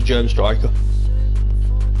sure they had a German striker.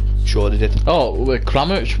 Sure they did. Oh,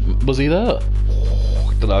 Kramaric, was he there?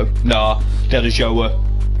 Don't know. Nah, they had a Joa.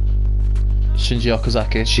 Shinji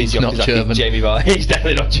Okazaki. Shinji not Okazaki, German. Jamie Vardy. He's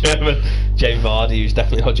definitely not German. Jamie Vardy, who's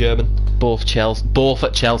definitely not German. Both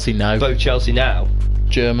at Chelsea now. Both Chelsea now.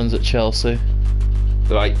 Germans at Chelsea.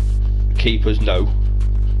 Right. Keepers, no.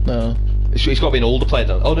 No. It's got to be an older player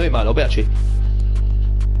then. Oh no, it might not be actually.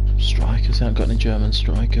 Strikers, they haven't got any German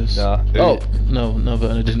strikers. Nah. Oh, no,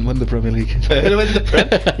 Werner didn't win the Premier League. Werner wins the Prem.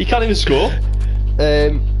 You can't even score.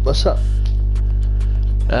 What's that?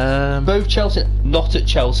 Both Chelsea, not at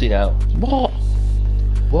Chelsea now. What?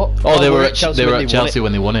 What? Oh, they were at Chelsea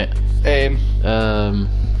when they won it.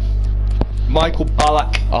 Michael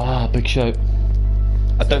Ballack. Ah, big shout.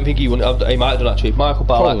 I don't think he won it. He might have done actually. Michael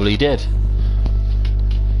Ballack. Probably did.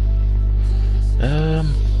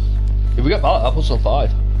 If we get Ballack, that puts on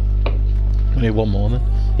 5. We need one more then.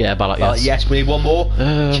 Yeah, Ballack, yes. Yes, we need one more.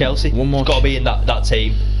 Chelsea. One more. It's got to be in that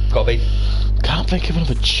team. Got to be. Can't think of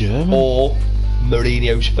another German. Or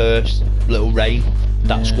Mourinho's first little reign.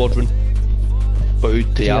 That squadron. But who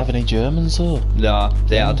Did you have any Germans though? Nah,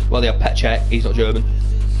 they had. Well, they had Petcek. He's not German.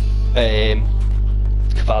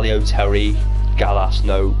 Cavallo, Terry, Gallas,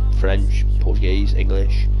 no. French, Portuguese,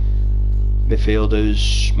 English.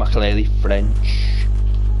 Midfielders, Makaleli, French.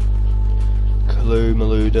 Kalou,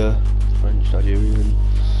 Malouda, French, Nigerian.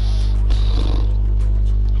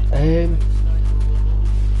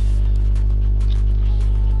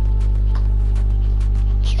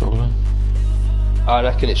 Struggling. I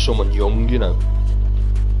reckon it's someone young, you know.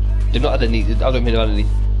 They've not had any. I don't think they've had any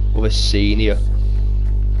other senior.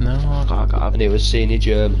 No, I got. And it was senior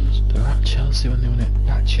Germans. They were at Chelsea when they won it.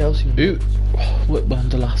 At Chelsea. Who? When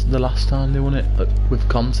the last time they won it with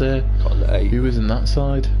Conte. Got on the 8. Who was in that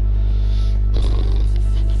side?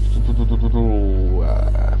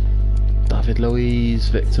 David Luiz,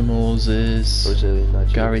 Victor Moses, Brazilian,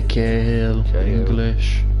 Nigerian. Gary Cahill,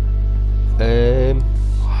 English. There's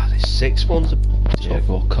 6 ones.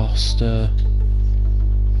 Diego Costa.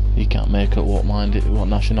 You can't make up what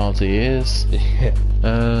nationality he is. Yeah.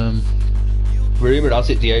 Rumour has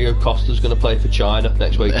it Diego Costa's going to play for China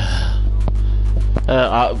next week.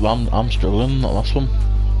 I'm struggling. Not last one.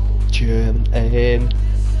 German.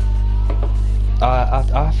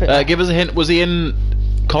 I think. Give us a hint. Was he in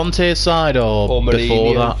Conte's side or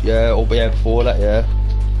before that? Yeah, before that. Yeah.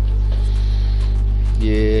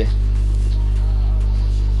 Yeah.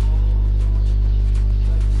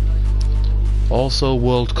 Also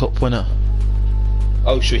World Cup winner.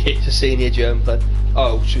 Oh, so he's a senior German player.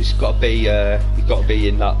 Oh, so he's got to be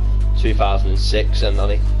in that 2006, and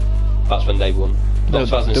that's when they won. No,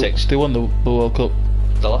 2006. They won the World Cup.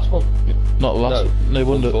 The last one. Not the last. No, they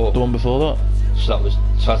won the one before that. So that was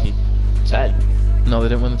 2010. No, they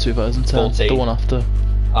didn't win the 2010. 14. The one after.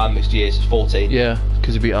 Mixed years. It's 14. Yeah,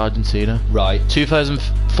 because he beat Argentina. Right.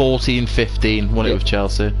 2014-15 won it with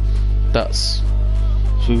Chelsea. That's.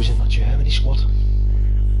 So he was in that Germany squad.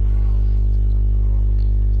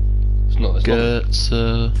 It's not.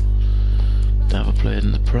 Goetze. Never played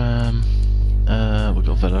in the Prem. We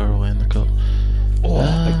got Villa away in the cup. Oh,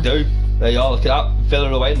 they do. There you are. Look at that.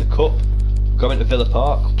 Villa away in the cup. Going to Villa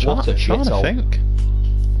Park. What a trying to shithole. think.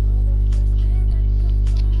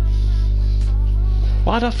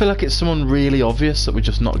 Why do I feel like it's someone really obvious that we're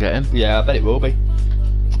just not getting? Yeah, I bet it will be.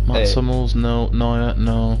 Matt Summels, no. Neuer,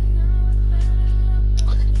 no.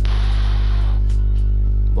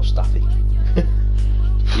 Mustafi.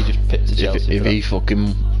 He just picked to Chelsea. If he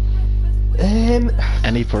fucking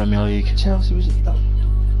any Premier League. Chelsea was that.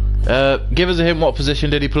 Give us a hint. What position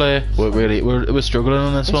did he play? We're struggling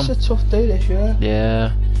on this one. It's a tough day this year.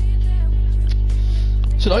 Yeah.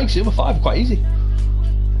 So now you can see number 5 quite easy.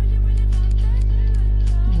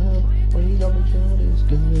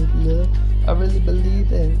 I really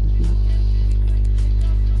believe it.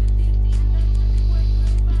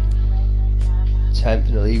 Tenth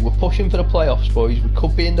in the league. We're pushing for the playoffs, boys. We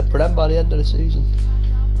could be in the Prem by the end of the season.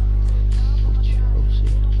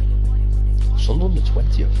 Sunderland the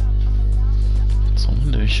 20th.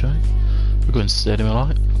 Someone do a show. We're going to Stadium of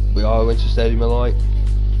Light. We are going to Stadium of Light.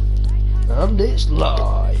 And it's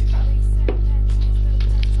live.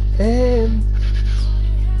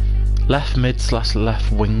 Left mid /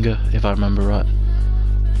 left winger, if I remember right.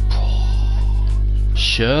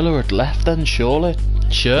 Schürrle at left then, surely.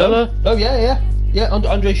 Schürrle? Oh yeah,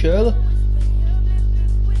 Andre Schürrle.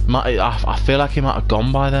 I feel like he might have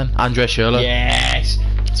gone by then. Andre Schürrle. Yes.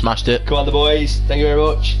 Smashed it. Come on, the boys. Thank you very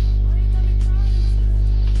much.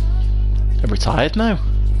 He retired now.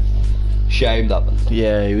 Shame that man.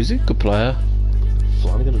 Yeah, he was a good player.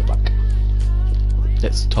 Flanagan at the back.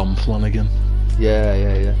 It's Tom Flanagan.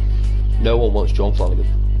 Yeah. No one wants John Flanagan.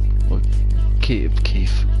 Well, Keith.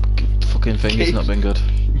 Fucking finger's Keith. not been good.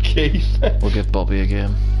 Keith. We'll give Bobby a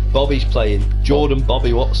game. Bobby's playing. Jordan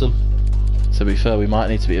Bobby Watson. To be fair, we might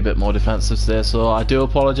need to be a bit more defensive today, so I do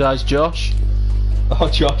apologise, Josh. Oh,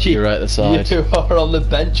 Josh, You're right at the side. You are on the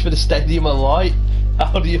bench for the Stadium of Light.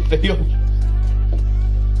 How do you feel?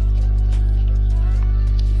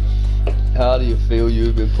 How do you feel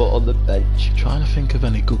you've been put on the bench? Trying to think of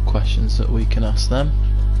any good questions that we can ask them.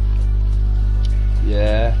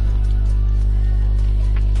 Yeah.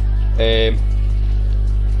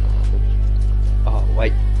 Oh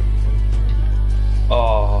wait.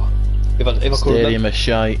 Oh. If I could Stadium of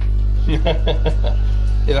shite. if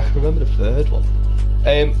I can remember the third one.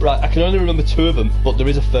 Right, I can only remember two of them, but there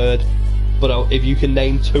is a third. But if you can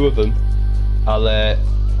name two of them,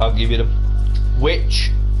 I'll give you them.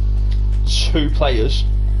 Which two players?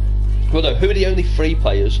 Well, no. Who are the only three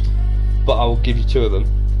players? But I will give you two of them.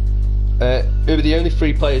 Who are the only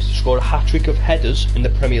three players to score a hat-trick of headers in the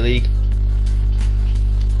Premier League?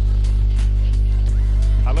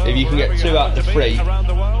 Hello, If you can get two out of the three,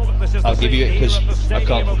 I'll give you it because I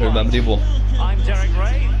can't remember the other one. I'm Derek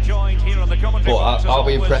Ray, joined here on the commentary But box I'll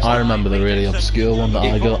be as always. impressed. I remember the really obscure one that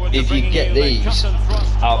I got. If you get these,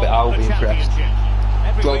 I'll be impressed.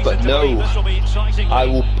 Right, but no, I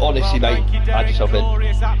will honestly, mate, add yourself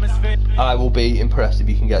in. I will be impressed if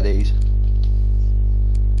you can get these.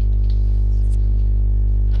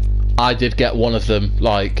 I did get one of them,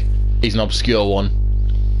 like, he's an obscure one.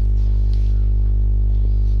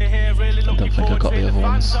 I don't think I got the other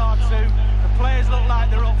ones. The players look like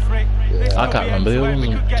they're up for it. This I could can't be remember the a other threat. We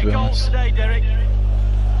ones, could to get be goals honest. today, Derek.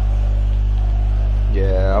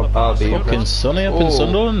 Yeah, I'll be Fucking impressed. sunny up in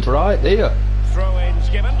Sunderland. Right there. Throw-ins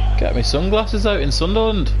given. Get me sunglasses out in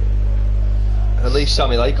Sunderland. At least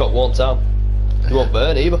Sammy Laycock won't down. He won't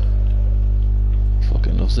burn either.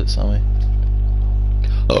 Fucking loves it, Sammy.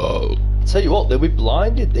 Oh. Tell you what, they'll be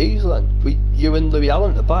blinded, these then. You and Louis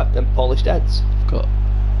Allen at the back and polished heads. Got.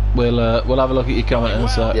 We'll have a look at your comment in a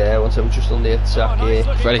sec. Yeah, once I'm just on the attack here.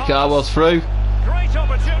 Freddie Carwell's through. Great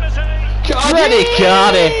opportunity. Freddie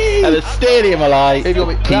Cardi at the Stadium of Light. Maybe I'll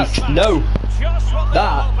be Crouch. No, Just what they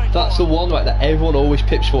want. that's the one right that everyone always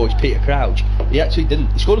pips for is Peter Crouch. He actually didn't.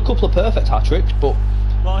 He scored a couple of perfect hat tricks, but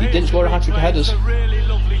Well, he here's didn't score a the hat trick of replay. headers. It's a really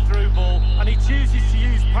lovely through ball, and he chooses to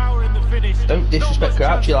use power in the finish. Don't disrespect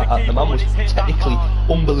Crouch like that. The man was technically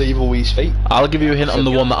unbelievable with his feet. I'll give you a hint on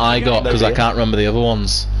the one that I got because I can't remember the other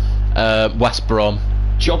ones. West Brom.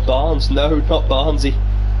 John Barnes, no, not Barnesy.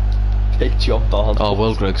 Big John Barnes. Oh,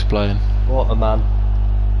 Will Gregg's playing. What a man.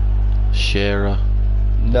 Shearer.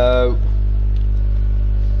 No.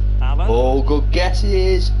 Allen, All good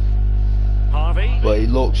guesses. Harvey. But he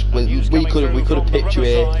looks. We could have picked you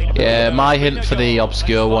here. Yeah, my hint for the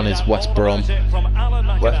obscure one is West Brom.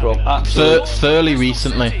 West Brom. Absolutely. Fairly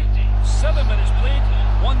recently, 7 minutes played,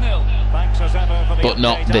 1-0. Thanks as ever for the but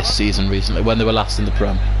not update, this Alan. season recently, when they were last in the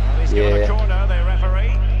Prem. He's given Yeah. a corner, the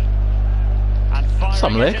referee. And firing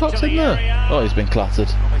Sam it Laycock's into in the there. area. Oh, he's been clattered.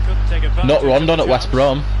 Well, they couldn't take advantage Not of Rondon the at West chance.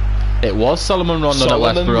 Brom. It was Solomon Rondon at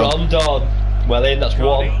West Solomon Brom. Rondon. Well, in that's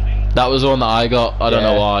one. That was the one that I got. I don't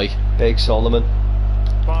know Yeah. why. Big Solomon.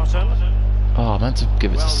 Barton. Oh, I meant to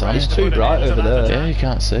give it to Sam. It's too bright over there. Yeah, you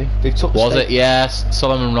can't see. They took the Was step- it? Yes,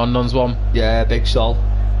 Solomon Rondon's one. Yeah, Big Sol.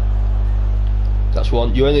 That's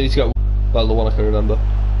one. You only need to get, well, the one I can remember.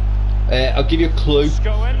 I'll give you a clue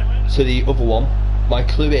Scowen. to the other one. My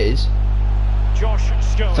clue is, Josh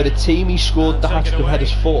Scowen. for the team he scored the Take it hat-trick of away.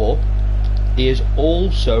 headers for, he has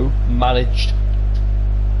also managed.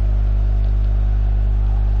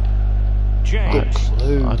 James.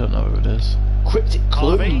 Clue. I don't know who it is. Cryptic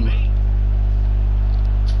clue. Harvey.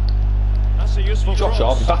 That's a useful Josh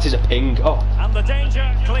cross. Harvey, that is a ping. Oh, And the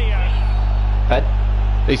danger clear. head.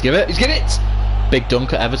 He's give it. He's get it. Big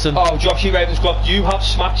dunk at Everton. Oh, Joshy Ravenscroft, you have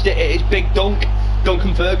smashed it. It is Big Dunk.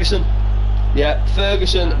 Duncan Ferguson. Yeah,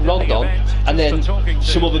 Ferguson, Rondon, and then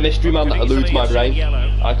some other mystery man that eludes my brain.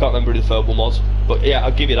 I can't remember who the third one was, but yeah,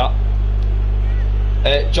 I'll give you that.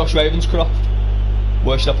 Josh Ravenscroft.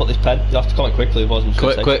 Where should I put this pen? You have to comment quickly, otherwise I'm just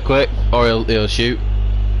gonna Quick, or he'll shoot.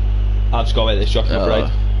 I've just got to make this, Josh, I'm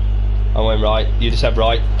afraid. I went right. You just said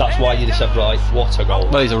right. That's why you just said right. What a goal.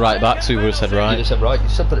 Well, he's a right back, so he would have said You right. just said right. You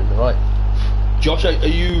just said put it in the right. Josh, are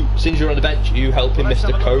you, since you're on the bench, are you helping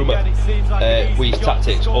Mr. Comer with his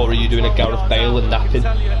tactics, or are you doing a Gareth Bale and napping?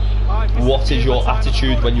 What is your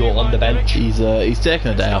attitude when you're on the bench? He's taking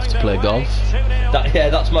a day off to play golf. Yeah,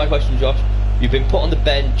 that's my question, Josh. You've been put on the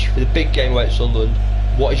bench for the big game away at Sunderland.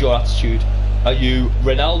 What is your attitude? Are you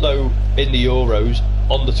Ronaldo in the Euros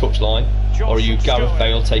on the touchline, or are you Gareth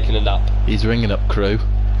Bale taking a nap? He's ringing up crew.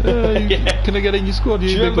 Yeah. Can I get in your squad? Do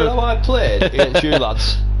you remember how I played against you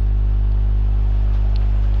lads?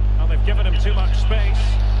 Well, they've given him too much space.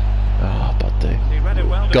 Oh, bad day. He read it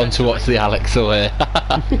well. Gone to watch the Alex away.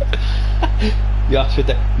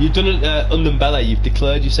 You've done an Undembele, you've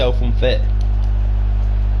declared yourself unfit.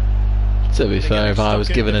 To be fair, if I was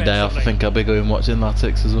given a day off, I think I'd be going watching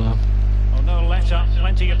Latics as well. Oh, no let up,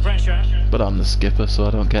 plenty of pressure. But I'm the skipper, so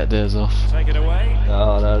I don't get days off. Take it away.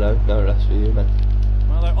 Oh, no rest for you, man.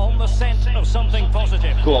 Well, they're on the scent of something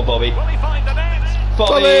positive. Go on, Bobby. Will he find the net?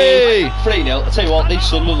 Bobby! 3-0. I'll tell you what, these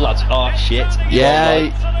Sunderland lads are shit.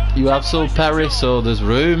 Yeah, you have sold Perry, so there's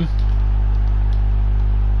room.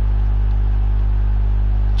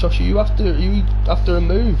 Josh, you after a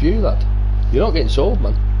move, you lad. You're not getting sold,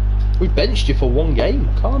 man. We benched you for one game.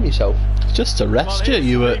 Calm yourself. Just to rest you.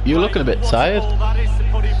 You were looking a bit tired. That is to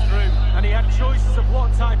put him through, and he had choices of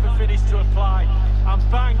what type of finish to apply. And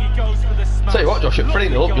bang, he goes for the smash. Tell you what, Josh, at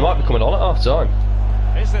 3-0 up, you might be coming on at half time.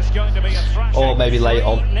 Is this going to be a thrashing? Or maybe late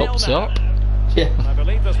on. Up top. Yeah. I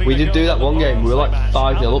believe there's been We a did goal do that in the one game. We were like Bournemouth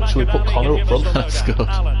match. 5-0 up, so we put Connor up front. That's good.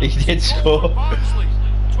 He did score. Barnsley,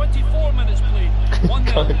 24 minutes played.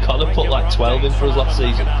 1-0. Connor put like 12 in for us last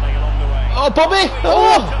season. Oh, Bobby!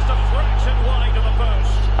 Oh! Just a fraction wide of the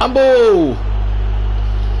post. Ambo!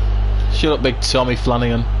 Shut up, big Tommy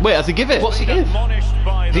Flanagan. Wait, has he give it? What's he give? Admonished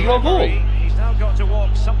by Did he the go on ball? referee. He's now got to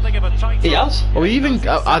walk something of a tightrope. He has? Oh,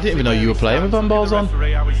 I didn't even know you were playing with handballs on.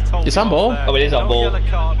 It's handball. Oh, it is handball.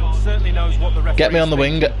 Get me on the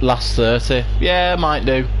wing at last 30. Yeah, might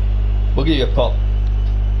do. We'll give you a pop.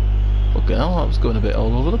 Fucking hell, I was going a bit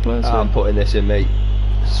all over the place. I'm then. putting this in, mate.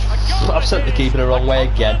 I've sent the keeper the wrong way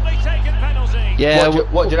again. Yeah,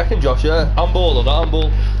 What do you reckon, Josh? Handball or not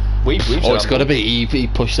handball? We've oh, it's got to be. He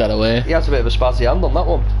pushed that away. He has a bit of a spazzy hand on that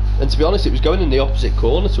one. And to be honest, it was going in the opposite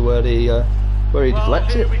corner to where he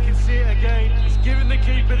deflects it. We can see it again. He's giving the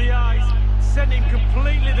keeper the eyes, sending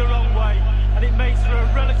completely the wrong way, and it makes for a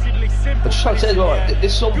relatively simple. I just have to say as well,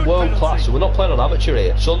 this is some world class, so we're not playing on amateur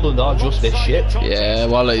here. Sunderland are just this shit. Yeah,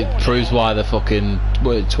 well, it proves why they're fucking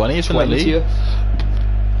 20th in the league. 20th.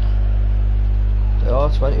 They are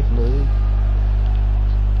 20th in the league.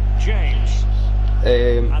 James.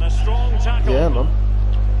 And a strong tackle. Yeah, man.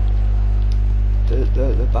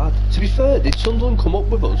 They're bad. To be fair, did Sunderland come up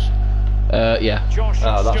with us? Yeah.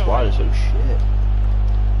 That's why they're so shit.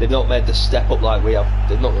 They've not made the step up like we have.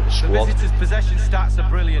 They've not got the The squad. visitors' possession stats are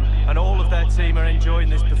brilliant, and all of their team are enjoying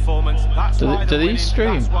this performance. That's Do why they- they're do winning. these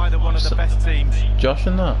stream? That's why they're one of the best teams. Josh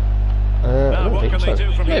and that. I Now, don't what think can they so.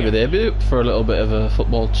 do from Maybe here? they'd be up for a little bit of a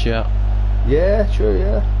football chat. Yeah, sure,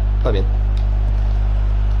 yeah. I mean,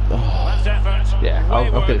 Last effort. Yeah, I'll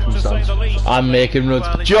get it from Wayward, to say stands. the least. I'm making runs.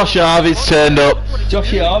 Josh Harvey's turned up.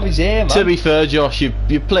 Joshy Harvey's here, man. To be fair, Josh, you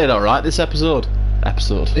played alright this episode.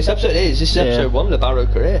 This episode is Yeah. episode 1 of the Barrow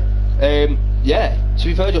career. Yeah, to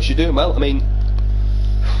be fair, Josh, you're doing well. I mean,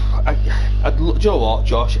 do you know what,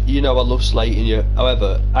 Josh? You know I love slating you.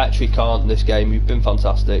 However, I actually can't in this game. You've been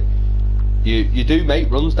fantastic. You do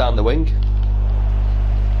make runs down the wing.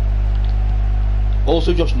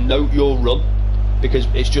 Also, just note your run, because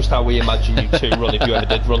it's just how we imagine you to run if you ever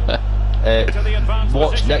did run.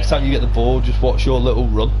 Watch next time you get the ball. Just watch your little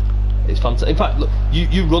run. It's fantastic. In fact, look,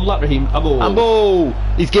 you run like Raheem. Ambo!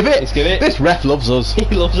 He's give it. He's give it. This ref loves us. He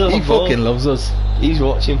loves us. He on ball. fucking loves us. He's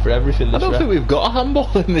watching for everything. I This don't ref. think we've got a handball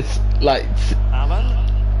in this. Like, Allen.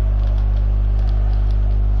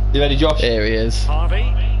 You ready, Josh? here he is.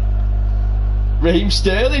 Harvey. Raheem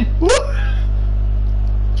Sterling.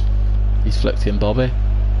 He's flicked in Bobby.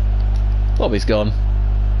 Bobby's gone.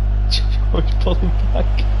 George pulling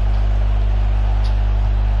back.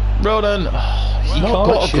 Ronan. Oh, he's You not can't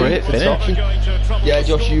got a shoot. great It's finish. not- Going to a trouble Yeah,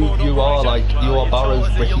 Josh, you are like you are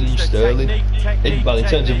Barrow's Raheem Sterling. In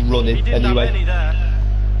terms of running, anyway.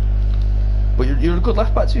 But you're a good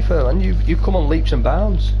left back, to be fair, man. You've come on leaps and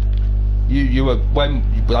bounds. You were when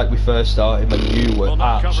we first started, man. You were Well,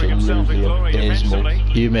 not covering himself in absolutely glory abysmal.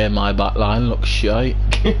 eventually. You made my back line look shite.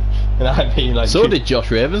 And I mean, like, So did Josh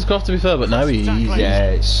Ravenscroft, to be fair, but now he's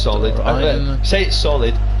yeah, it's solid. Ryan. Say it's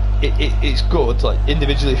solid. It's good. Like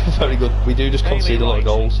individually, very good. We do just concede a lot of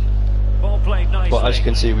goals, Ball played nicely. but as you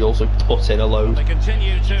can see, we also put in a load. They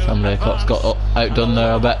continue to Sam Laycock's got outdone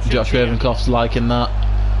there. I bet Josh Ravencroft's liking that.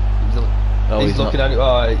 Oh, He's looking at it.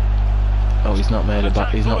 Oh, Oh, he's not made it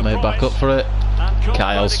back. He's not made back up for it.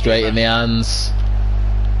 Kyle straight in the hands.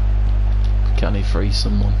 Can he free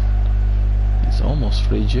someone? He's almost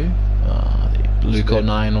freed you. Luke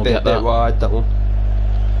O'Nien will get that. Bit wide, that one.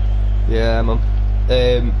 Yeah, man.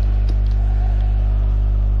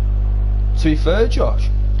 To be fair, Josh,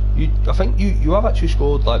 I think you have actually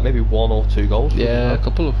scored like maybe 1 or 2 goals. Yeah, a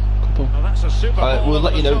couple. We'll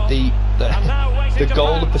let you know the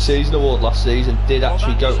goal of the season award last season did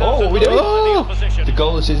actually go. Oh, what are we doing? Oh! The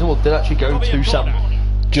goal of the season award did actually go to Sam.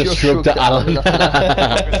 Just shrugged at Alan.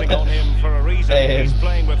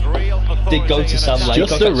 Did go to Sam Lake.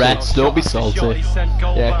 Just a rest, don't be salty.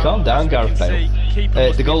 Yeah, calm down, Gareth Bale.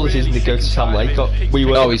 The goal of the season did go to Sam Lake.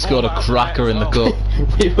 He scored a cracker in the cup.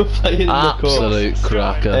 We were playing in the cup. Absolute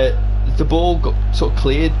cracker. The ball got sort of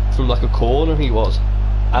cleared from like a corner, he was,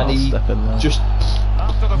 and he just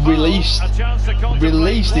released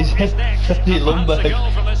his head, Freddie Ljungberg,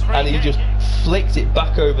 and he just flicked it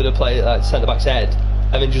back over the player, centre back's head,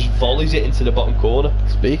 and then just volleys it into the bottom corner.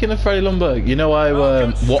 Speaking of Freddie Ljungberg, you know why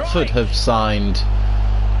Watford have signed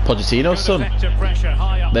Pochettino's son?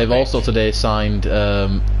 They've also today signed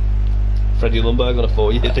Freddie Ljungberg on a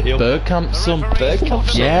 4-year deal. Bergkamp's son.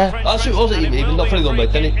 Bergkamp's son? Yeah. That's who it was, even not Freddie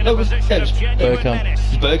Ljungberg. Then it was Bergkamp.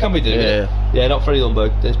 It's Bergkamp we did it. Yeah, not Freddie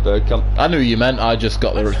Ljungberg. It's Bergkamp. I knew you meant. I just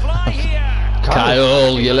got the.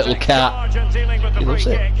 Kyle, you little cat. He loves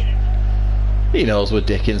it. He knows we're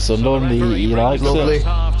dick in Sunderland. He likes Lovely. it.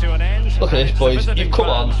 Look at this, boys. You've come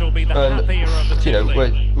on, and you know we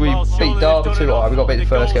beat Derby 2-0. We got beat the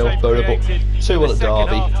first game off Barrow, but 2-1 at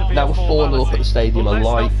Derby. Now we're 4-0 up at the stadium. And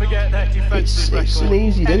like, it's an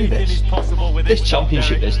easy do this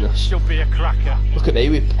championship business. Look at me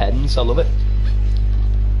with pens. I love it.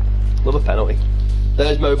 Love a penalty.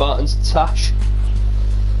 There's Mo Barton's tash.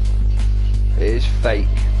 It is fake.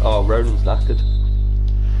 Oh, Ronan's knackered.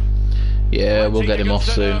 Yeah, we'll get him off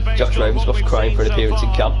soon. Josh Ravenscroft's crying for an appearance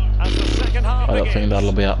in camp. I don't think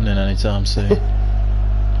that'll be happening anytime soon.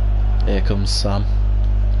 Here comes Sam.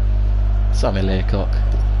 Sammy Laycock.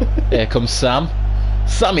 Here comes Sam.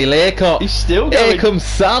 Sammy Laycock. He's still going. Here comes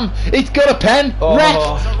Sam. He's got a pen. Oh.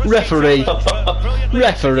 Referee.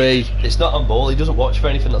 Referee. It's not on ball. He doesn't watch for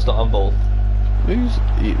anything that's not on ball. Who's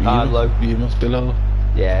low. You must be low.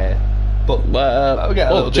 Yeah. But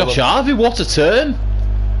Josh Harvey, what a turn.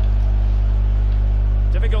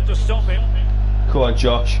 Difficult to stop him. Come on,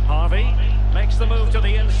 Josh. Harvey makes the move to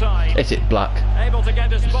the inside. Hit it, Black. Able to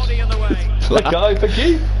get his body in the way. Black guy, thank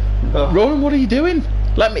you. Ronan, what are you doing?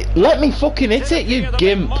 Let me fucking hit it, you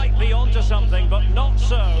gimp. Might be onto something, but not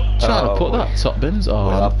so. Trying to put that top bins.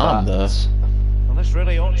 Oh, I'm there. Well, this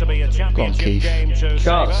really ought to be a championship Keith. game.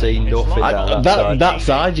 Can't see nothing down that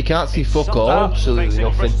side. You can't see fuck all. Absolutely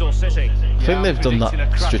nothing. I think they've done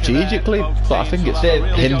that strategically, but I think it's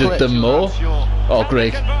hindered them more. Oh,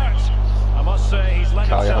 Greg.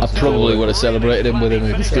 I probably would have celebrated him with him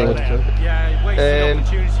if he scored.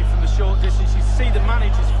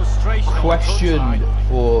 Question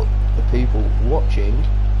for the people watching: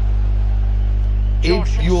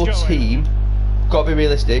 if your team, got to be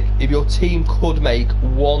realistic, if your team could make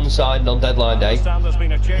one sign on deadline day,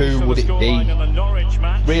 who would it be?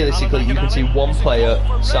 Realistically, you can see one player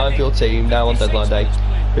sign for your team now on deadline day.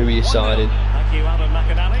 Who are you signing?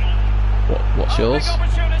 What's yours?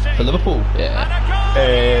 For Liverpool? Yeah.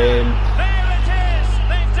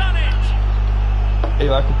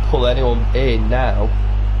 If I could pull anyone in now,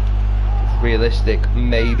 realistic,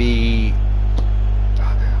 maybe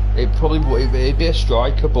it'd be a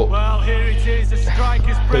striker, but well, here it is, the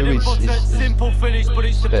striker's bread and butter, simple finish, but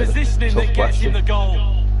it's the positioning that gets him the goal.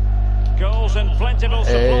 Goals and plentiful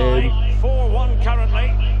supply, 4-1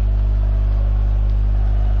 currently.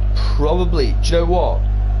 Probably, do you know what?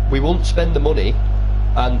 We won't spend the money,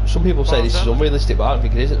 and some people say this is unrealistic, but I don't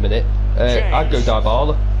think it is at the minute. I'd go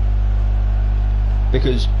Dybala,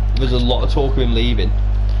 because there's a lot of talk of him leaving.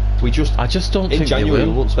 I just don't think January they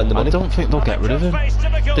will. We won't spend the money. I don't think they'll get rid of him.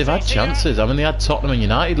 They've had chances. I mean, they had Tottenham and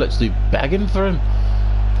United literally begging for him.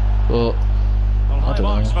 But I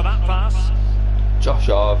don't know. For that pass. Josh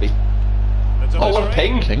Harvey. Oh, what a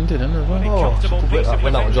ping! King did him as well. Oh,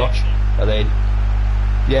 when that was Josh. And then,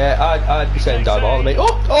 yeah, I'd be saying Dybala, mate.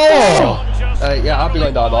 Yeah, I'd be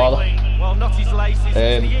going Dybala. Well, not his laces, it's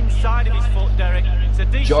the inside of his foot, Derek. It's a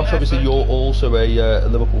decent Josh, obviously, effort. you're also a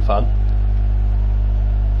Liverpool fan.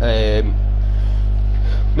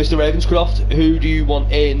 Mr. Ravenscroft, who do you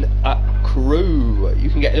want in at Crew? You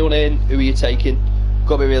can get anyone in. Who are you taking?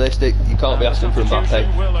 Got to be realistic. You can't be asking for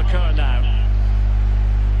Mbappe. Will occur now.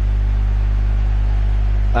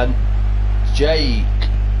 And Jake,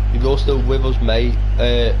 if you're still with us, mate,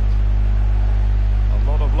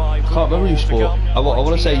 I can't remember who you support. I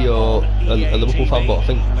want to say you're a Liverpool fan, but I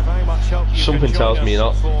think something tells me you're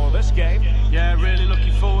not. Yeah, really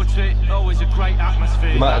looking forward to it. Always a great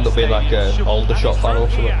atmosphere. You might end up being like an older shot fan or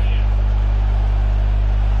something.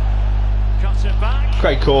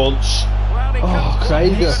 Craig Corns. Oh,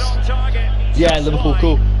 Craig. Yeah, Liverpool,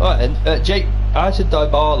 cool. Alright then, Jake, I said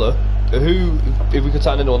Dybala. Who, if we could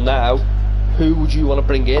sign anyone now, who would you want to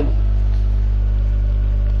bring in?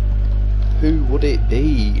 Who would it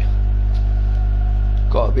be?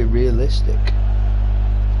 Gotta be realistic.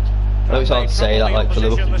 I know it's hard to say that, like, for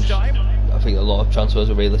Liverpool. I think a lot of transfers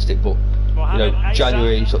are realistic, but you know,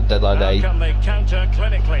 January sort of deadline day.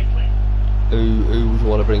 Who would you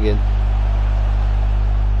want to bring in?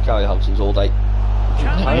 Gary Hanson's all day.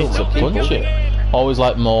 It's a punch it. Always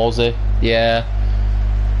like Morsey. Yeah.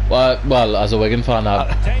 Well, as a Wigan fan, I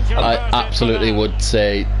absolutely would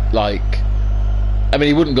say, like, I mean,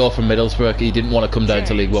 he wouldn't go from Middlesbrough. He didn't want to come down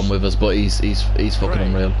to League One with us, but he's fucking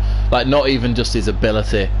unreal. Like, not even just his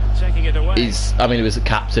ability. I mean, he was a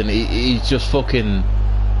captain. He's just fucking.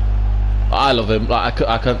 I love him. Like,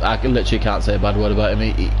 I literally can't say a bad word about him.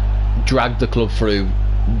 He dragged the club through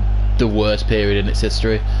the worst period in its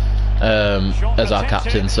history as our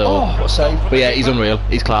captain. So, but yeah, he's unreal.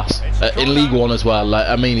 He's class in League One as well. Like,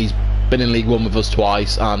 I mean, he's been in League One with us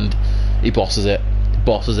twice, and he bosses it.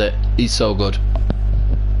 He's so good.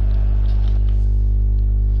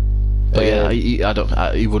 But yeah,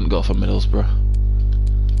 he wouldn't go for Middlesbrough.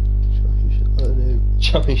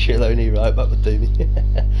 Championship only right back with Doomie.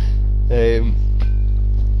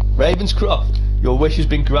 Ravenscroft, your wish has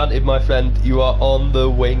been granted, my friend. You are on the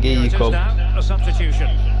wing. Here you come. Now a substitution,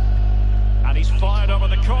 and he's fired over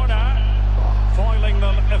the corner, foiling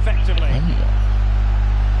them effectively.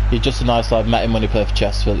 He's just a nice lad. Met him when he played for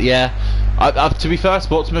Chesterfield. Yeah, I've to be fair, I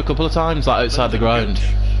spoke to him a couple of times, like outside the ground.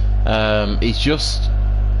 He's just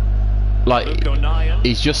like,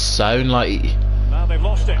 he's just sound, like,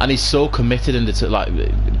 and he's so committed and like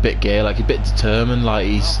a bit gay, like a bit determined. Like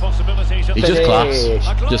he's just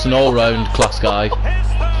class, just an all-round class guy.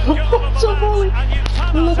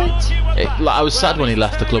 Love it. Like, I was sad when he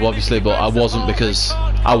left the club, obviously, but I wasn't, because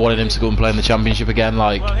I wanted him to go and play in the Championship again.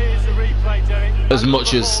 Like, as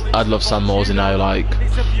much as I'd love Sam Morsey now, like,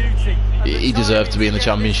 he deserved to be in the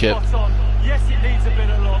Championship. Yes, it needs a bit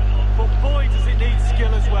of luck, but boy does it need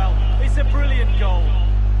skill as well. It's a brilliant goal.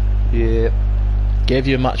 Yeah. Gave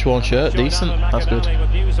you a match-worn shirt, decent. That's good.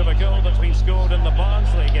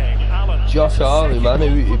 Josh Harvey, man,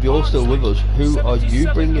 if you're still with us, who are you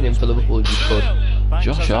bringing in for Liverpool if you could?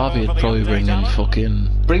 Josh Harvey would probably bring in fucking.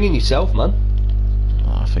 Bring in yourself, man.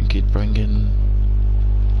 I think he'd bring in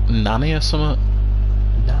Nani or something.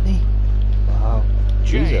 Nani? Wow.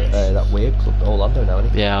 He's at that weird club, Orlando now,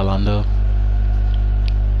 isn't he? Yeah, Orlando.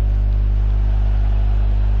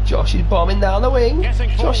 Josh is bombing down the wing.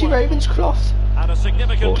 Joshy Ravenscroft. Oh, it's a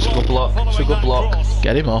good block. It's a good block.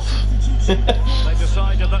 Get him off. They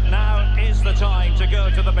decided that now is the time to go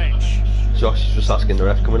to the bench. Josh is just asking the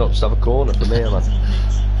ref, can we not just have a corner for me, man?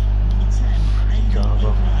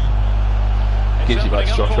 Gives it back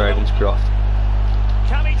to Josh Ravenscroft.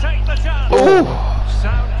 Can he take the chance? Oh!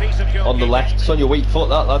 Sound piece of On the left, it's on your weak foot,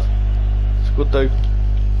 that lad. It's a good do.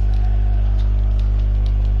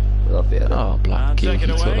 Oh, Blackie, he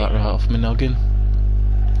took that right off my noggin.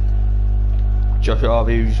 Josh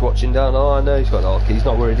Harvey, who's watching down, oh, I know he's got an he's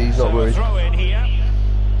not worried, he's not worried. Throw in here.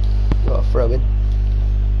 Got a throw in.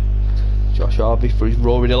 Josh Harvey for his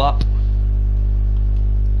roaring lap.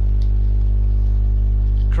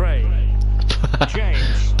 Craig.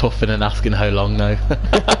 James. Puffing and asking how long now.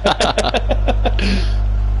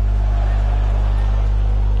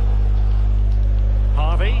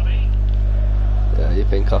 Harvey. Yeah, you've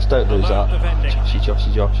been class, don't lose that.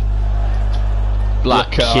 Joshy Josh.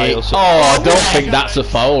 Black key. Oh, I don't think that's a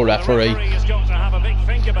foul, referee.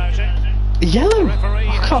 Yellow?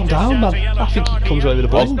 Oh, calm down, man. I think he comes over the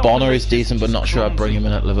ball. Bonner is decent, but not sure I'd bring him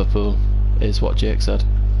in at Liverpool, is what Jake said.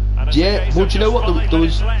 Yeah, well, do you know what? There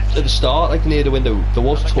was, at the start, like near the window, there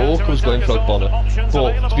was talk I was going for Ogbonna.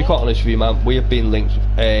 But, to be quite honest with you, man, we have been linked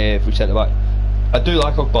for centre back. I do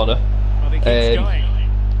like Ogbonna.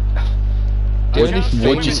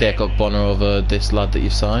 Would you take Ogbonna over this lad that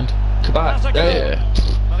you've signed? Kabak. Yeah.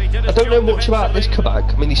 I don't know much about this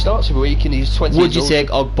Kabak. I mean, he starts every week and he's 20 Would you years take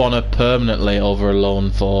Ogbonna permanently over a loan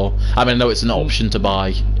for... I mean, I know it's an option to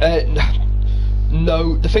buy.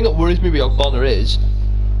 No, the thing that worries me with Ogbonna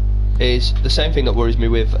is the same thing that worries me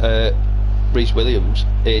with Reece Williams,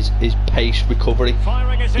 is his pace recovery.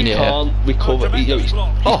 He can't recover. He's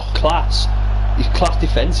class. He's class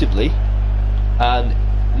defensively, and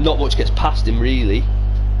not much gets past him really,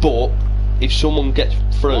 but if someone gets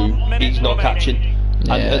through, he's not catching.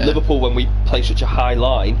 And at Liverpool, when we play such a high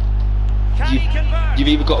line, you've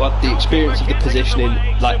either got to have the experience of the positioning,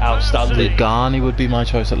 like outstanding. Rugani would be my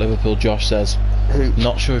choice at Liverpool, Josh says. Who?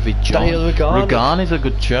 Not sure if he'd join. Rugani's a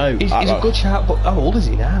good shout. He's a good shout, but how old is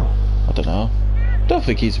he now? I don't know. Don't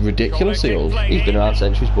think he's ridiculously old. He's been around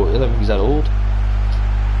centuries, but I don't think he's that old.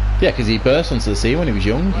 Yeah, because he burst onto the scene when he was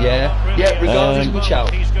young. Yeah, Rugani's a good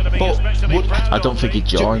shout. But I don't think he'd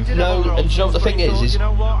join. No, and do you know what the thing is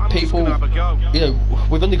people,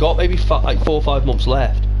 we've only got maybe 4 or 5 months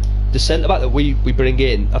left. The centre back that we bring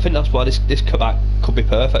in, I think that's why this comeback could be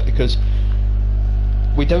perfect, because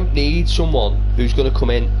we don't need someone who's going to come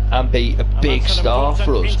in and be a big star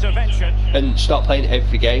for us and start playing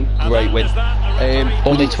every game. Great win.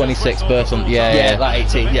 Only 26 burst on. Yeah, like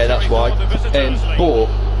 18. Yeah, that's why. But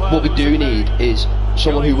what we do need is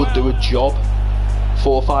someone who will do a job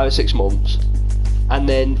for 5 or 6 months, and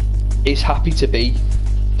then is happy to be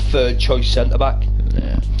third choice centre back.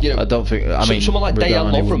 Yeah. I don't think. I mean, someone like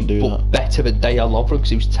Dejan Lovren, but better than Dejan Lovren, because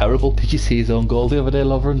he was terrible. Did you see his own goal the other day,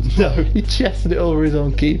 Lovren? No. He chested it over his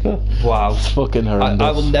own keeper. Wow. It's fucking horrendous. I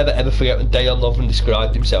will never ever forget when Dejan Lovren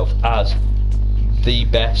described himself as the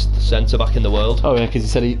best centre back in the world. Oh yeah, because he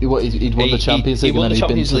said he'd won the Champions League, he won the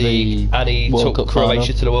Champions League, and he took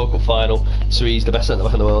Croatia to the World Cup final. So he's the best centre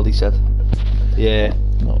back in the world, he said. Yeah.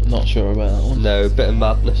 Not sure about that one. No, bit of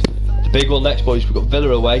madness. The big one next, boys. We've got Villa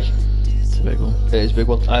away. It's a big one. It is a big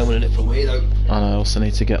one. I'm winning it for me though. And I also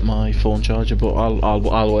need to get my phone charger, but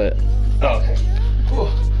I'll wait. Oh, okay.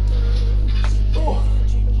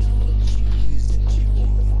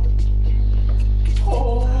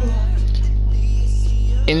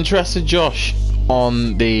 Interested, Josh,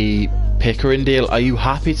 on the Pickering deal. Are you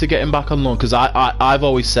happy to get him back on loan? Because I've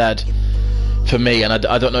always said, for me, and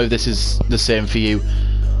I don't know if this is the same for you,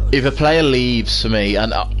 if a player leaves for me,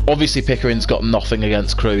 and obviously Pickering's got nothing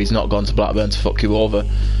against Crewe, he's not gone to Blackburn to fuck you over,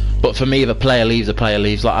 but for me, if a player leaves, a player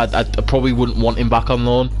leaves. Like I probably wouldn't want him back on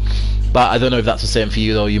loan, but I don't know if that's the same for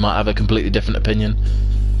you though. You might have a completely different opinion.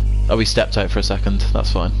 Oh, we stepped out for a second.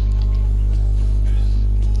 That's fine.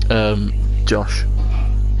 Josh.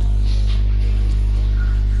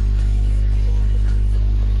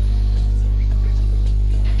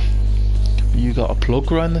 You got a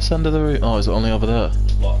plug around this end of the room? Oh, is it only over there?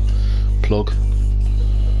 What? Plug.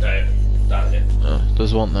 Down here. Oh,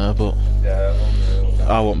 there's one there, but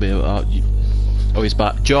I won't be able to. Oh, he's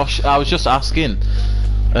back. Josh, I was just asking,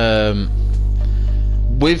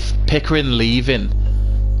 with Pickering leaving,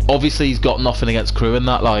 obviously he's got nothing against Crewe and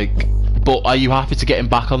that, like, but are you happy to get him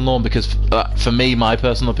back on loan? Because for me, my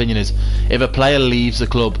personal opinion is, if a player leaves the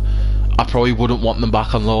club, I probably wouldn't want them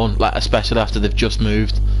back on loan, like especially after they've just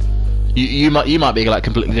moved. You might be like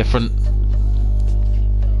completely different.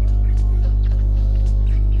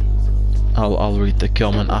 I'll read the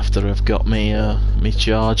comment after I've got me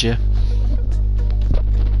charger.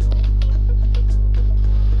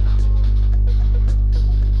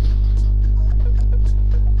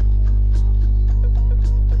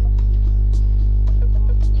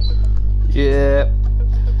 Yeah.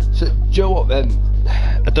 So, do you know what?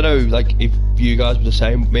 I don't know, like, if you guys were the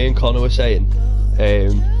same. Me and Connor were saying,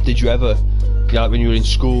 did you ever, like, when you were in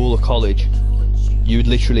school or college, you would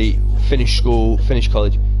literally finish school, finish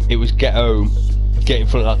college, it was get home, get in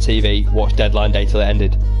front of that TV, watch Deadline Day till it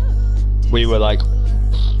ended. We were like,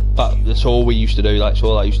 that's all we used to do. Like, that's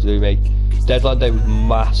all I used to do, me. Deadline Day was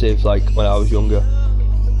massive, like, when I was younger.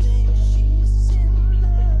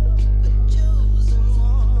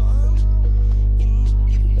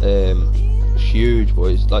 Huge,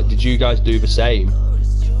 boys. Like, did you guys do the same?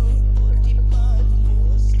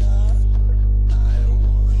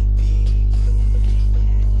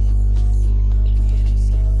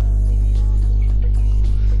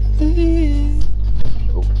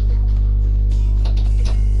 Oh.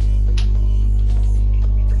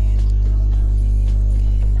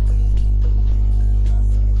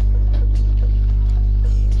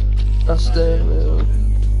 That's the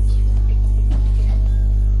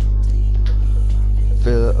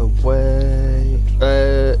Villa away.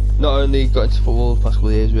 Not only got into football the past couple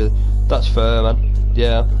of years, really. That's fair, man.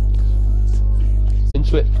 Yeah.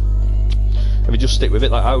 Into it. If you just stick with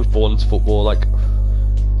it, like, I was born into football, like,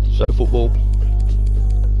 so football.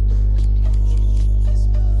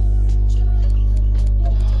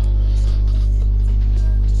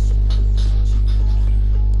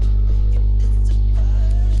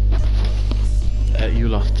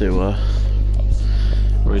 You'll have to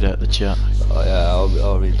read out the chat. Oh yeah,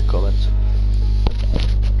 I'll read the comments.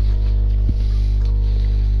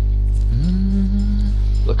 Mm.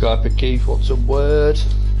 Look, Hyper Keith, what's a word?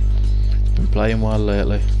 Been playing well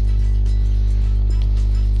lately.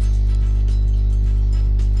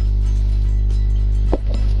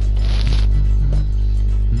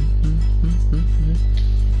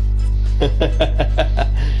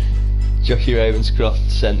 Joshie Ravenscroft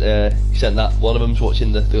sent that. One of them's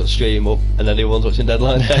watching the stream up, and then the other one's watching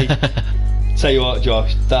Deadline Day. Tell you what,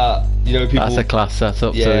 Josh, that, you know, people. That's a class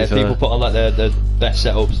setup. Yeah, people put on like their best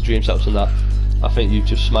setups, dream setups, and that. I think you've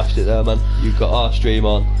just smashed it there, man. You've got our stream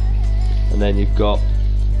on, and then you've got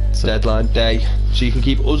Deadline Day, so you can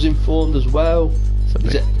keep us informed as well.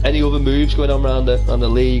 Is there any other moves going on around the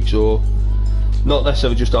leagues, or not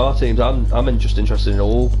necessarily just our teams? I'm just interested in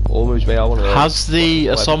all moves. Mate, I want to. Has the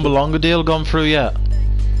Assombalonga deal gone through yet?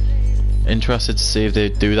 Interested to see if they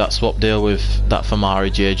do that swap deal with that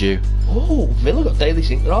Famari Jeju. Oh, Villa got Daily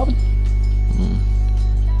Sinclair, haven't they?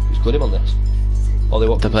 Who's got him on this? Or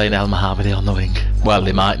They're playing El Mohammadi on the wing. Well,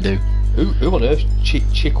 they might do. Who on earth?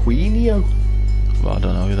 Chiquinho? Well, I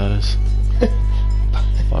don't know who that is.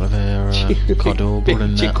 What are they? Cordoba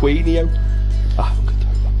in there. Chiquinho. I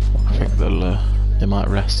think they might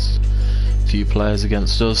rest a few players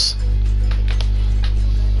against us.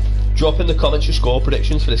 Drop in the comments your score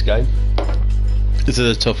predictions for this game. This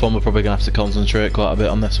is a tough one. We're probably going to have to concentrate quite a bit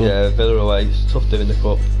on this one. Yeah, Villa away. It's tough doing the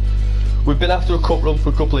cup. We've been after a cup run for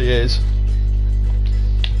a couple of years.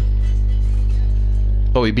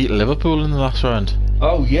 Oh, we beat Liverpool in the last round.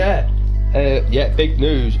 Oh yeah, big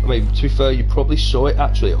news. I mean, to be fair, you probably saw it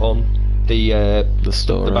actually on the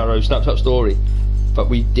story, the Barrow Snapchat story. But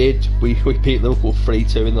we beat Liverpool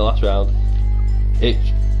 3-2 in the last round.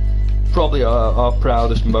 It's probably our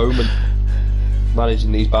proudest moment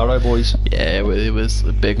managing these Barrow boys. Yeah, it was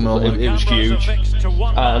a big moment. It was huge.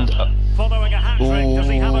 And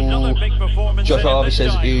Josh Harvey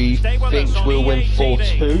says he thinks we'll win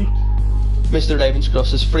 4-2. Mr. Ravenscroft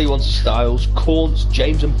says 3-1 to Styles, Corns,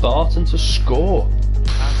 James and Barton to score.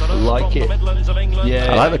 Like it.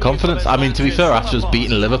 Yeah. I like the confidence. I mean, to be fair, after us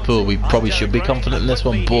beating Liverpool, we probably should be confident in this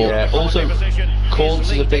one. But yeah, also,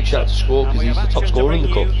 Corns is a big shout to score because he's the top scorer in the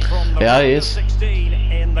cup. Yeah, he is.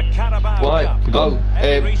 Why?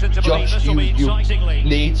 Josh, you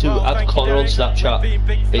need to add Connor on Snapchat.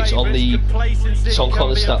 It's on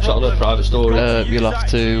Connor's Snapchat on a private story. You'll have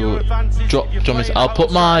to drop. I'll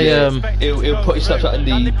put my. He'll put his Snapchat in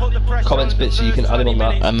the comments bit so you can add him on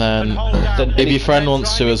that. And then if your friend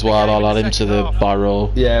wants to as well, I'll add him to the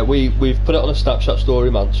Barrow. Yeah, we've put it on a Snapchat story,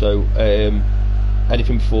 man. So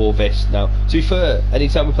anything before this now. To be fair,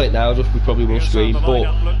 anytime we play it now, we probably will stream, but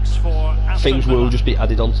things will just be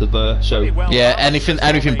added onto the. So yeah, anything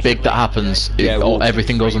big that happens, or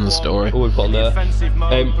everything goes on the story. All we've got on there.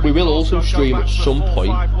 We will also stream at some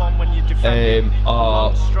point.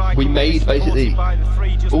 We made basically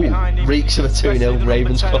reeks of a 2-0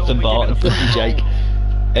 Ravenscroft and Barton for Jake.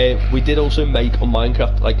 We did also make on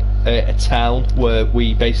Minecraft like a town where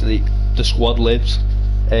the squad lives.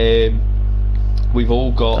 We've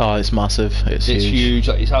all got. Oh, it's massive. It's huge.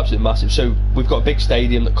 Like, it's absolutely massive. So we've got a big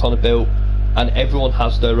stadium that Connor built, and everyone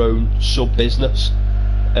has their own sub business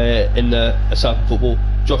in the aside from football.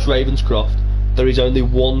 Josh Ravenscroft, there is only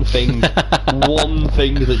one thing,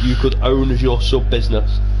 that you could own as your sub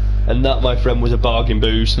business, and that, my friend, was a bargain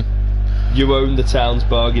booze. You own the town's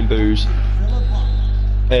bargain booze.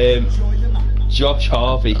 Josh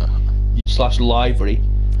Harvey / library,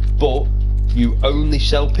 but you only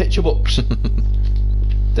sell picture books.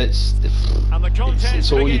 It's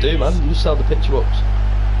all you do, man. You sell the picture books.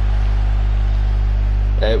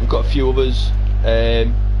 We've got a few others.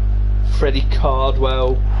 Freddie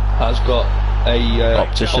Cardwell has got a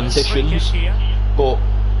opticians, but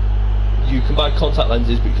you can buy contact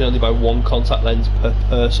lenses, but you can only buy one contact lens per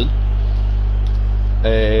person.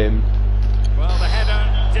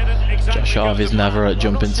 Josh Harvey's never at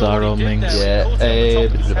jumping to our own things.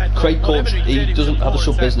 Yeah. Craig Corch, he doesn't have a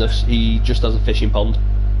sub business. He just has a fishing pond.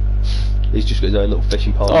 He's just got his own little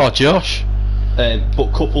fishing pond. Oh, Josh.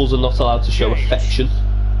 But couples are not allowed to show affection.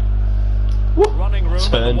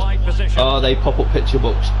 Turned. Oh, they pop up picture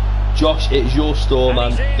books. Josh, it's your store,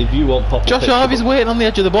 man. If you want pop up Josh Harvey's waiting on the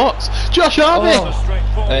edge of the box. Josh Harvey!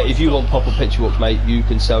 If you want pop up picture books, mate, you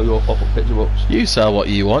can sell your pop up picture books. You sell what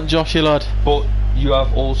you want, Joshy lad. But you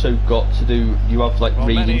have also got to do. You have like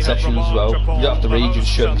reading sessions as well. You don't have to read, just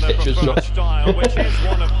show me pictures.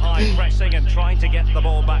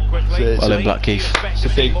 Well in Blackheath. It's a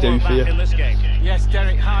big do for you.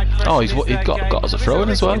 Oh, he's got us a throw in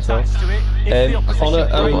as well. Connor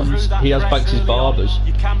owns. He has Banks' barbers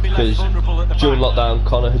because during lockdown,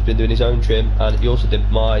 Connor has been doing his own trim, and he also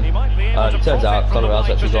did mine. And it turns out Connor has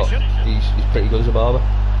actually got. He's pretty good as a barber.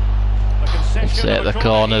 It's at the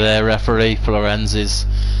corner there, referee Florenz is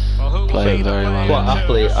playing very well. Quite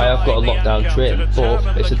happily, I have got a lockdown trim,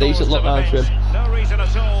 but it's a decent lockdown trim.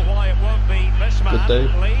 Good do.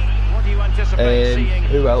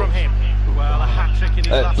 Who else?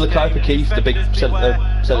 Blakaipa Keith, the big centre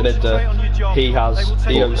mid there, he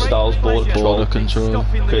owns Styles border control.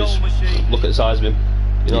 Because look at the size of him.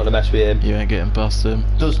 You're not gonna mess with him. You ain't getting past him.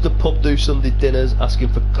 Does the pub do Sunday dinners? Asking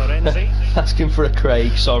for a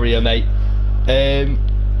Craig. Sorry, mate.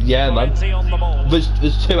 Yeah, man. There's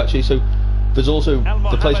two actually. So there's also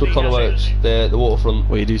the place where Connor works, the waterfront.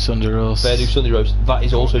 Where you do Sunday roast. They do Sunday roast. That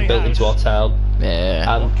is also built into our town.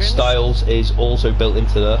 Yeah. And Styles is also built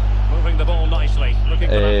into there. Moving the ball nicely. Looking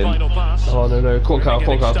for that final pass. Oh no! Come on, Kyle.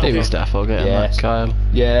 Maybe Steph will get him, Yes. Kyle.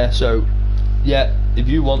 Yeah. So, yeah. If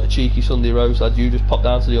you want a cheeky Sunday roast, lad, you just pop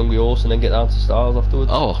down to the Hungry Horse and then get down to Styles afterwards.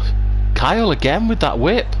 Oh, Kyle again with that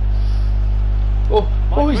whip. Oh,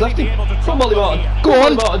 he's left him. Come on, Molly Martin. Go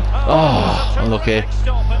on. Martin. Oh, unlucky.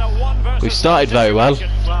 We've started very well.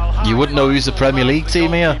 You wouldn't know who's the Premier League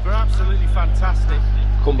team here. Absolutely fantastic.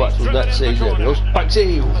 Come back to the next season. Back to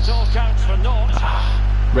you.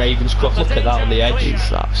 Ravenscroft, look at that on the edge.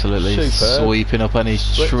 He's absolutely sweeping up any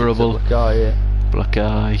trouble. Black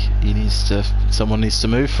eye. Someone needs to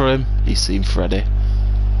move for him. He's seen Freddie.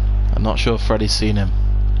 I'm not sure if Freddie's seen him.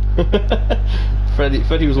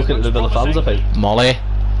 Freddie was looking at the Villa fans, I think. Molly.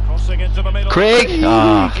 Craig.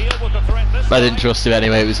 I didn't trust him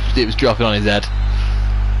anyway. It was dropping on his head.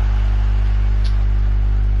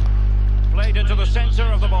 Played into the centre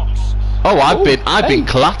of the box. Oh, I've been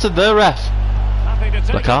clattered there, ref.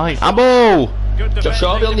 Black eye. Ambo. Josh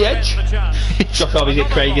Harvey on the edge. Josh Harvey's hit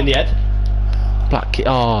Craig in the head. Black.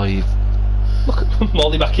 You. Look at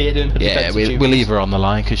Molly back here doing. Yeah, we'll leave her on the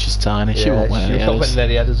line because she's tiny. She won't wear any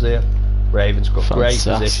headers there. Ravenscroft, great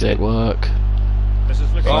position. Fantastic work.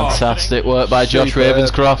 Fantastic work by Josh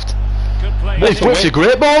Ravenscroft. He's pushed a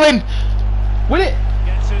great ball in. Win it.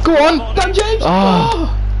 Go on, Dan James.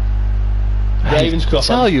 Ravenscroft.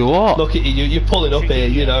 Tell you what. Look at you. You're pulling up here.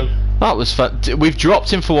 You know. That was we've dropped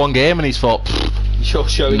him for one game and he's thought. You're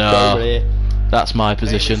showing over here. That's my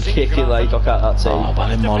position. Kicking like look at that team. Oh,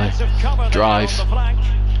 bad in Molly. Drive.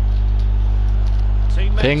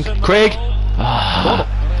 Ping. Craig.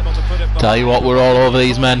 Tell you what, we're all over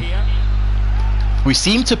these men. We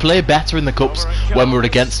seem to play better in the cups when we're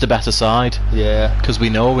against a better side. Yeah. Because we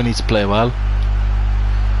know we need to play well.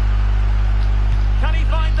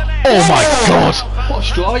 Oh my God! What a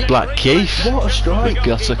strike! Black Keith. What a strike! We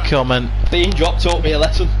got a comment. Being dropped taught me a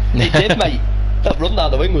lesson. It did, mate. That run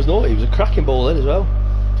down the wing was naughty. It was a cracking ball in as well.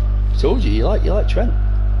 I told you like Trent.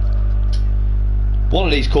 One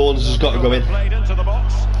of these corners has got to go in.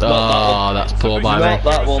 Oh, that's poor by me.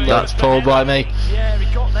 That's poor by me.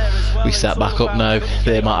 We set back up now.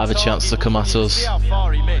 They might have a chance to come at us. Have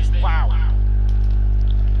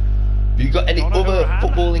you got any other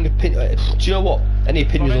footballing opinion? Do you know what? Any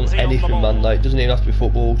opinions on anything, man? Like, it doesn't even have to be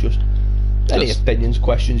football. Just any opinions,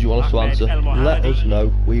 questions you want us to answer. Let us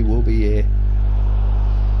know. We will be here.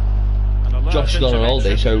 Josh is on an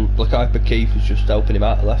holiday, so Blakaipa Keith is just helping him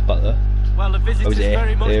out the left back there. Well, the visitors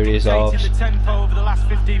very much dictated the tempo over the last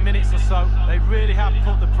 15 minutes or so. They really have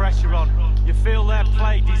put the pressure on. You feel their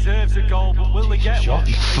play deserves a goal, but will they get one?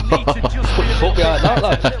 They need to just be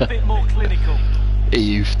a little bit more clinical. He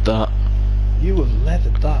used that. You have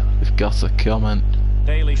leathered that. We've got a comment.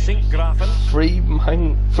 Daily Sinkgrafen. Three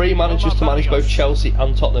managers to manage both Chelsea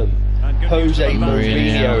and Tottenham. Jose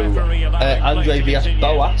Mourinho, Andre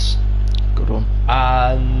Villas-Boas. Good one.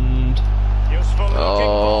 And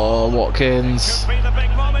Watkins.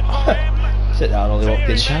 Sit down, Ollie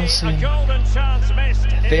Watkins. Chelsea.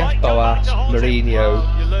 Villas-Boas, Mourinho.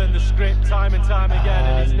 You learn the script time and time again,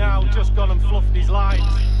 and he's now just gone and fluffed his lines.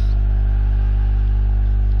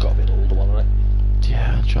 Got a bit older one, right?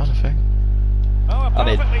 Yeah, I'm trying to think. I'm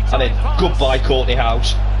in. Goodbye, Courtney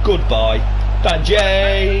House. Goodbye, Dan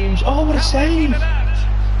James. Oh, what a save!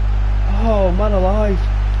 Oh, man alive.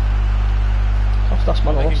 That's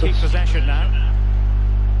man alive.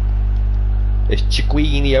 It's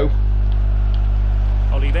Chiquinho.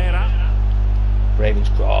 Oliveira.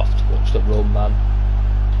 Ravenscroft. Watch the run, man.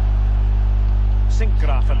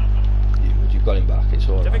 Sinkgrafen. You've got him back. It's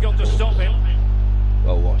all right. Difficult to stop him.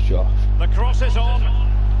 Well, watch off. The cross is on.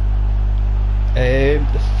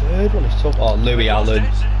 The third one is tough. Oh, Louis Allen.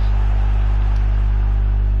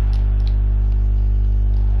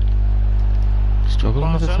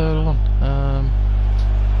 Struggling with the third one.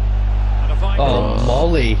 Oh,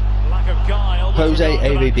 Molly. Jose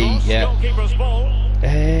AVB, yeah.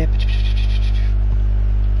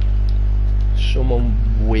 Someone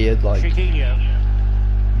weird like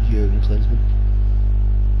Jurgen Klinsmann.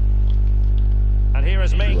 And here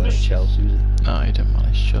is Mings. Chelsea, was it? No, he didn't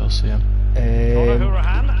manage Chelsea.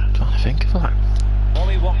 Trying to think of that.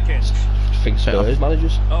 Ollie I Watkins. think Spurs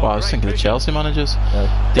managers. Well, I was thinking the Chelsea managers. No.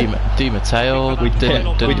 Di Matteo didn't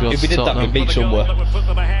go if to we did that, Tottenham. we'd meet somewhere.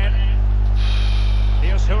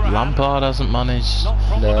 Lampard hasn't managed.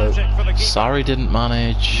 No. Sarri didn't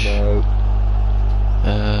manage. No.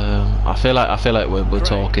 I feel like we're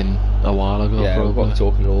talking a while ago. Yeah, we're probably.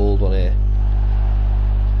 talking an old one here.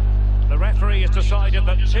 The referee has decided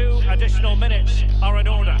that 2 additional minutes are in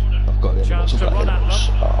order. I've got the Chance to run at them.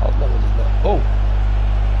 Oh.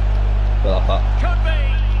 Well, that. Could be.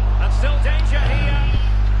 And still danger here.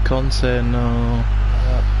 Conte, no.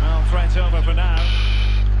 Well, threat over for now.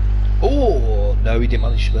 Oh no, he didn't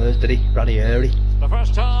manage Spurs, did he? Ranieri. The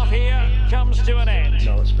first half here comes to an end.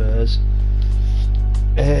 No, it's Spurs.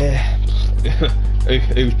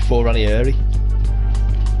 Who's before Ranieri?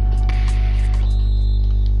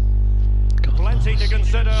 Plenty to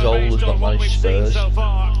consider Zola's based not on what managed we've seen Spurs. so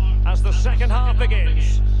far as the second half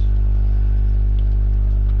begins.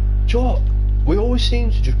 Do you know what? We always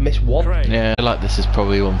seem to just miss one. Craig. Yeah, I feel like this is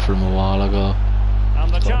probably one from a while ago.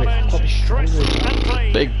 And the challenge, gotta be crisp stronger. and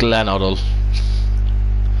clean. Big Glenn Hoddle.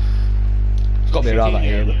 It's got to be around that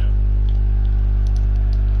era.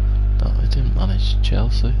 No, he didn't manage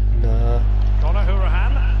Chelsea. Nah. Conor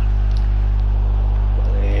Hourihane. I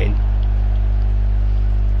mean,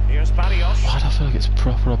 Here's Barrios. Why do I feel like it's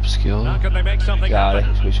proper obscure? Now can they make something yeah, I happen?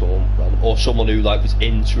 reckon it's gonna be someone random. Or someone who like was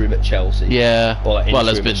interim at Chelsea. Yeah. Or like Well,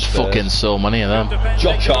 there's interim been at Spurs. fucking so many of them.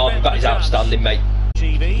 Josh Harvey, that is outstanding, mate.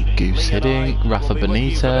 TV. Goose Lee and Hiddink, I Rafa will be with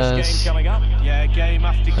you for this game Benitez, coming up. Yeah, game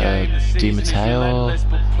after game. The Di season is Matteo. relentless,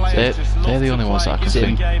 but players They're just love the to only ones play. that I can Give them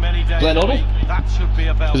think. a game any day Glenn of the Hoddle? week. That should be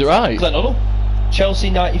a belt. Is it right? Glenn Hoddle. Chelsea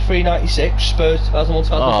 93-96, Spurs 2001-2003.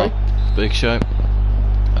 Oh, big show.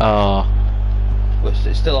 Oh, Well,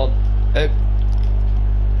 it's still on.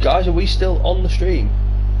 Guys, are we still on the stream?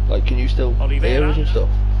 Like, can you still hear Oliveira. us and stuff?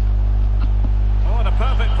 Oh, and a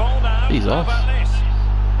perfect ball now. He's How off. about this?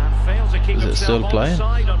 And fails to keep Is it himself still playing?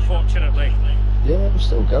 onside, unfortunately. Yeah, we're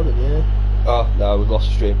still going, yeah. Oh, no, we've lost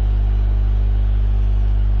the stream.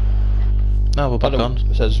 no, we're back on.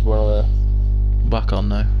 It says we're on Back on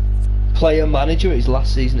now. player manager at his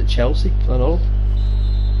last season at Chelsea. I know.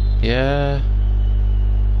 Yeah.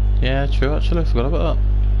 Yeah, true. Actually, I forgot about that.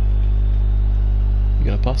 You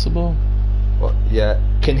gonna pass the ball? What? Yeah,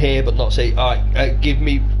 can hear but not see. Alright, give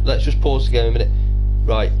me. Let's just pause the game a minute.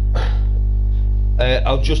 Right.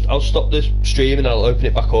 I'll stop the stream and I'll open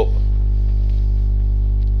it back up.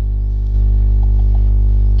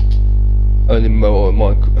 Only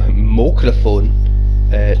microphone.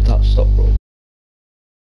 That stopped, bro.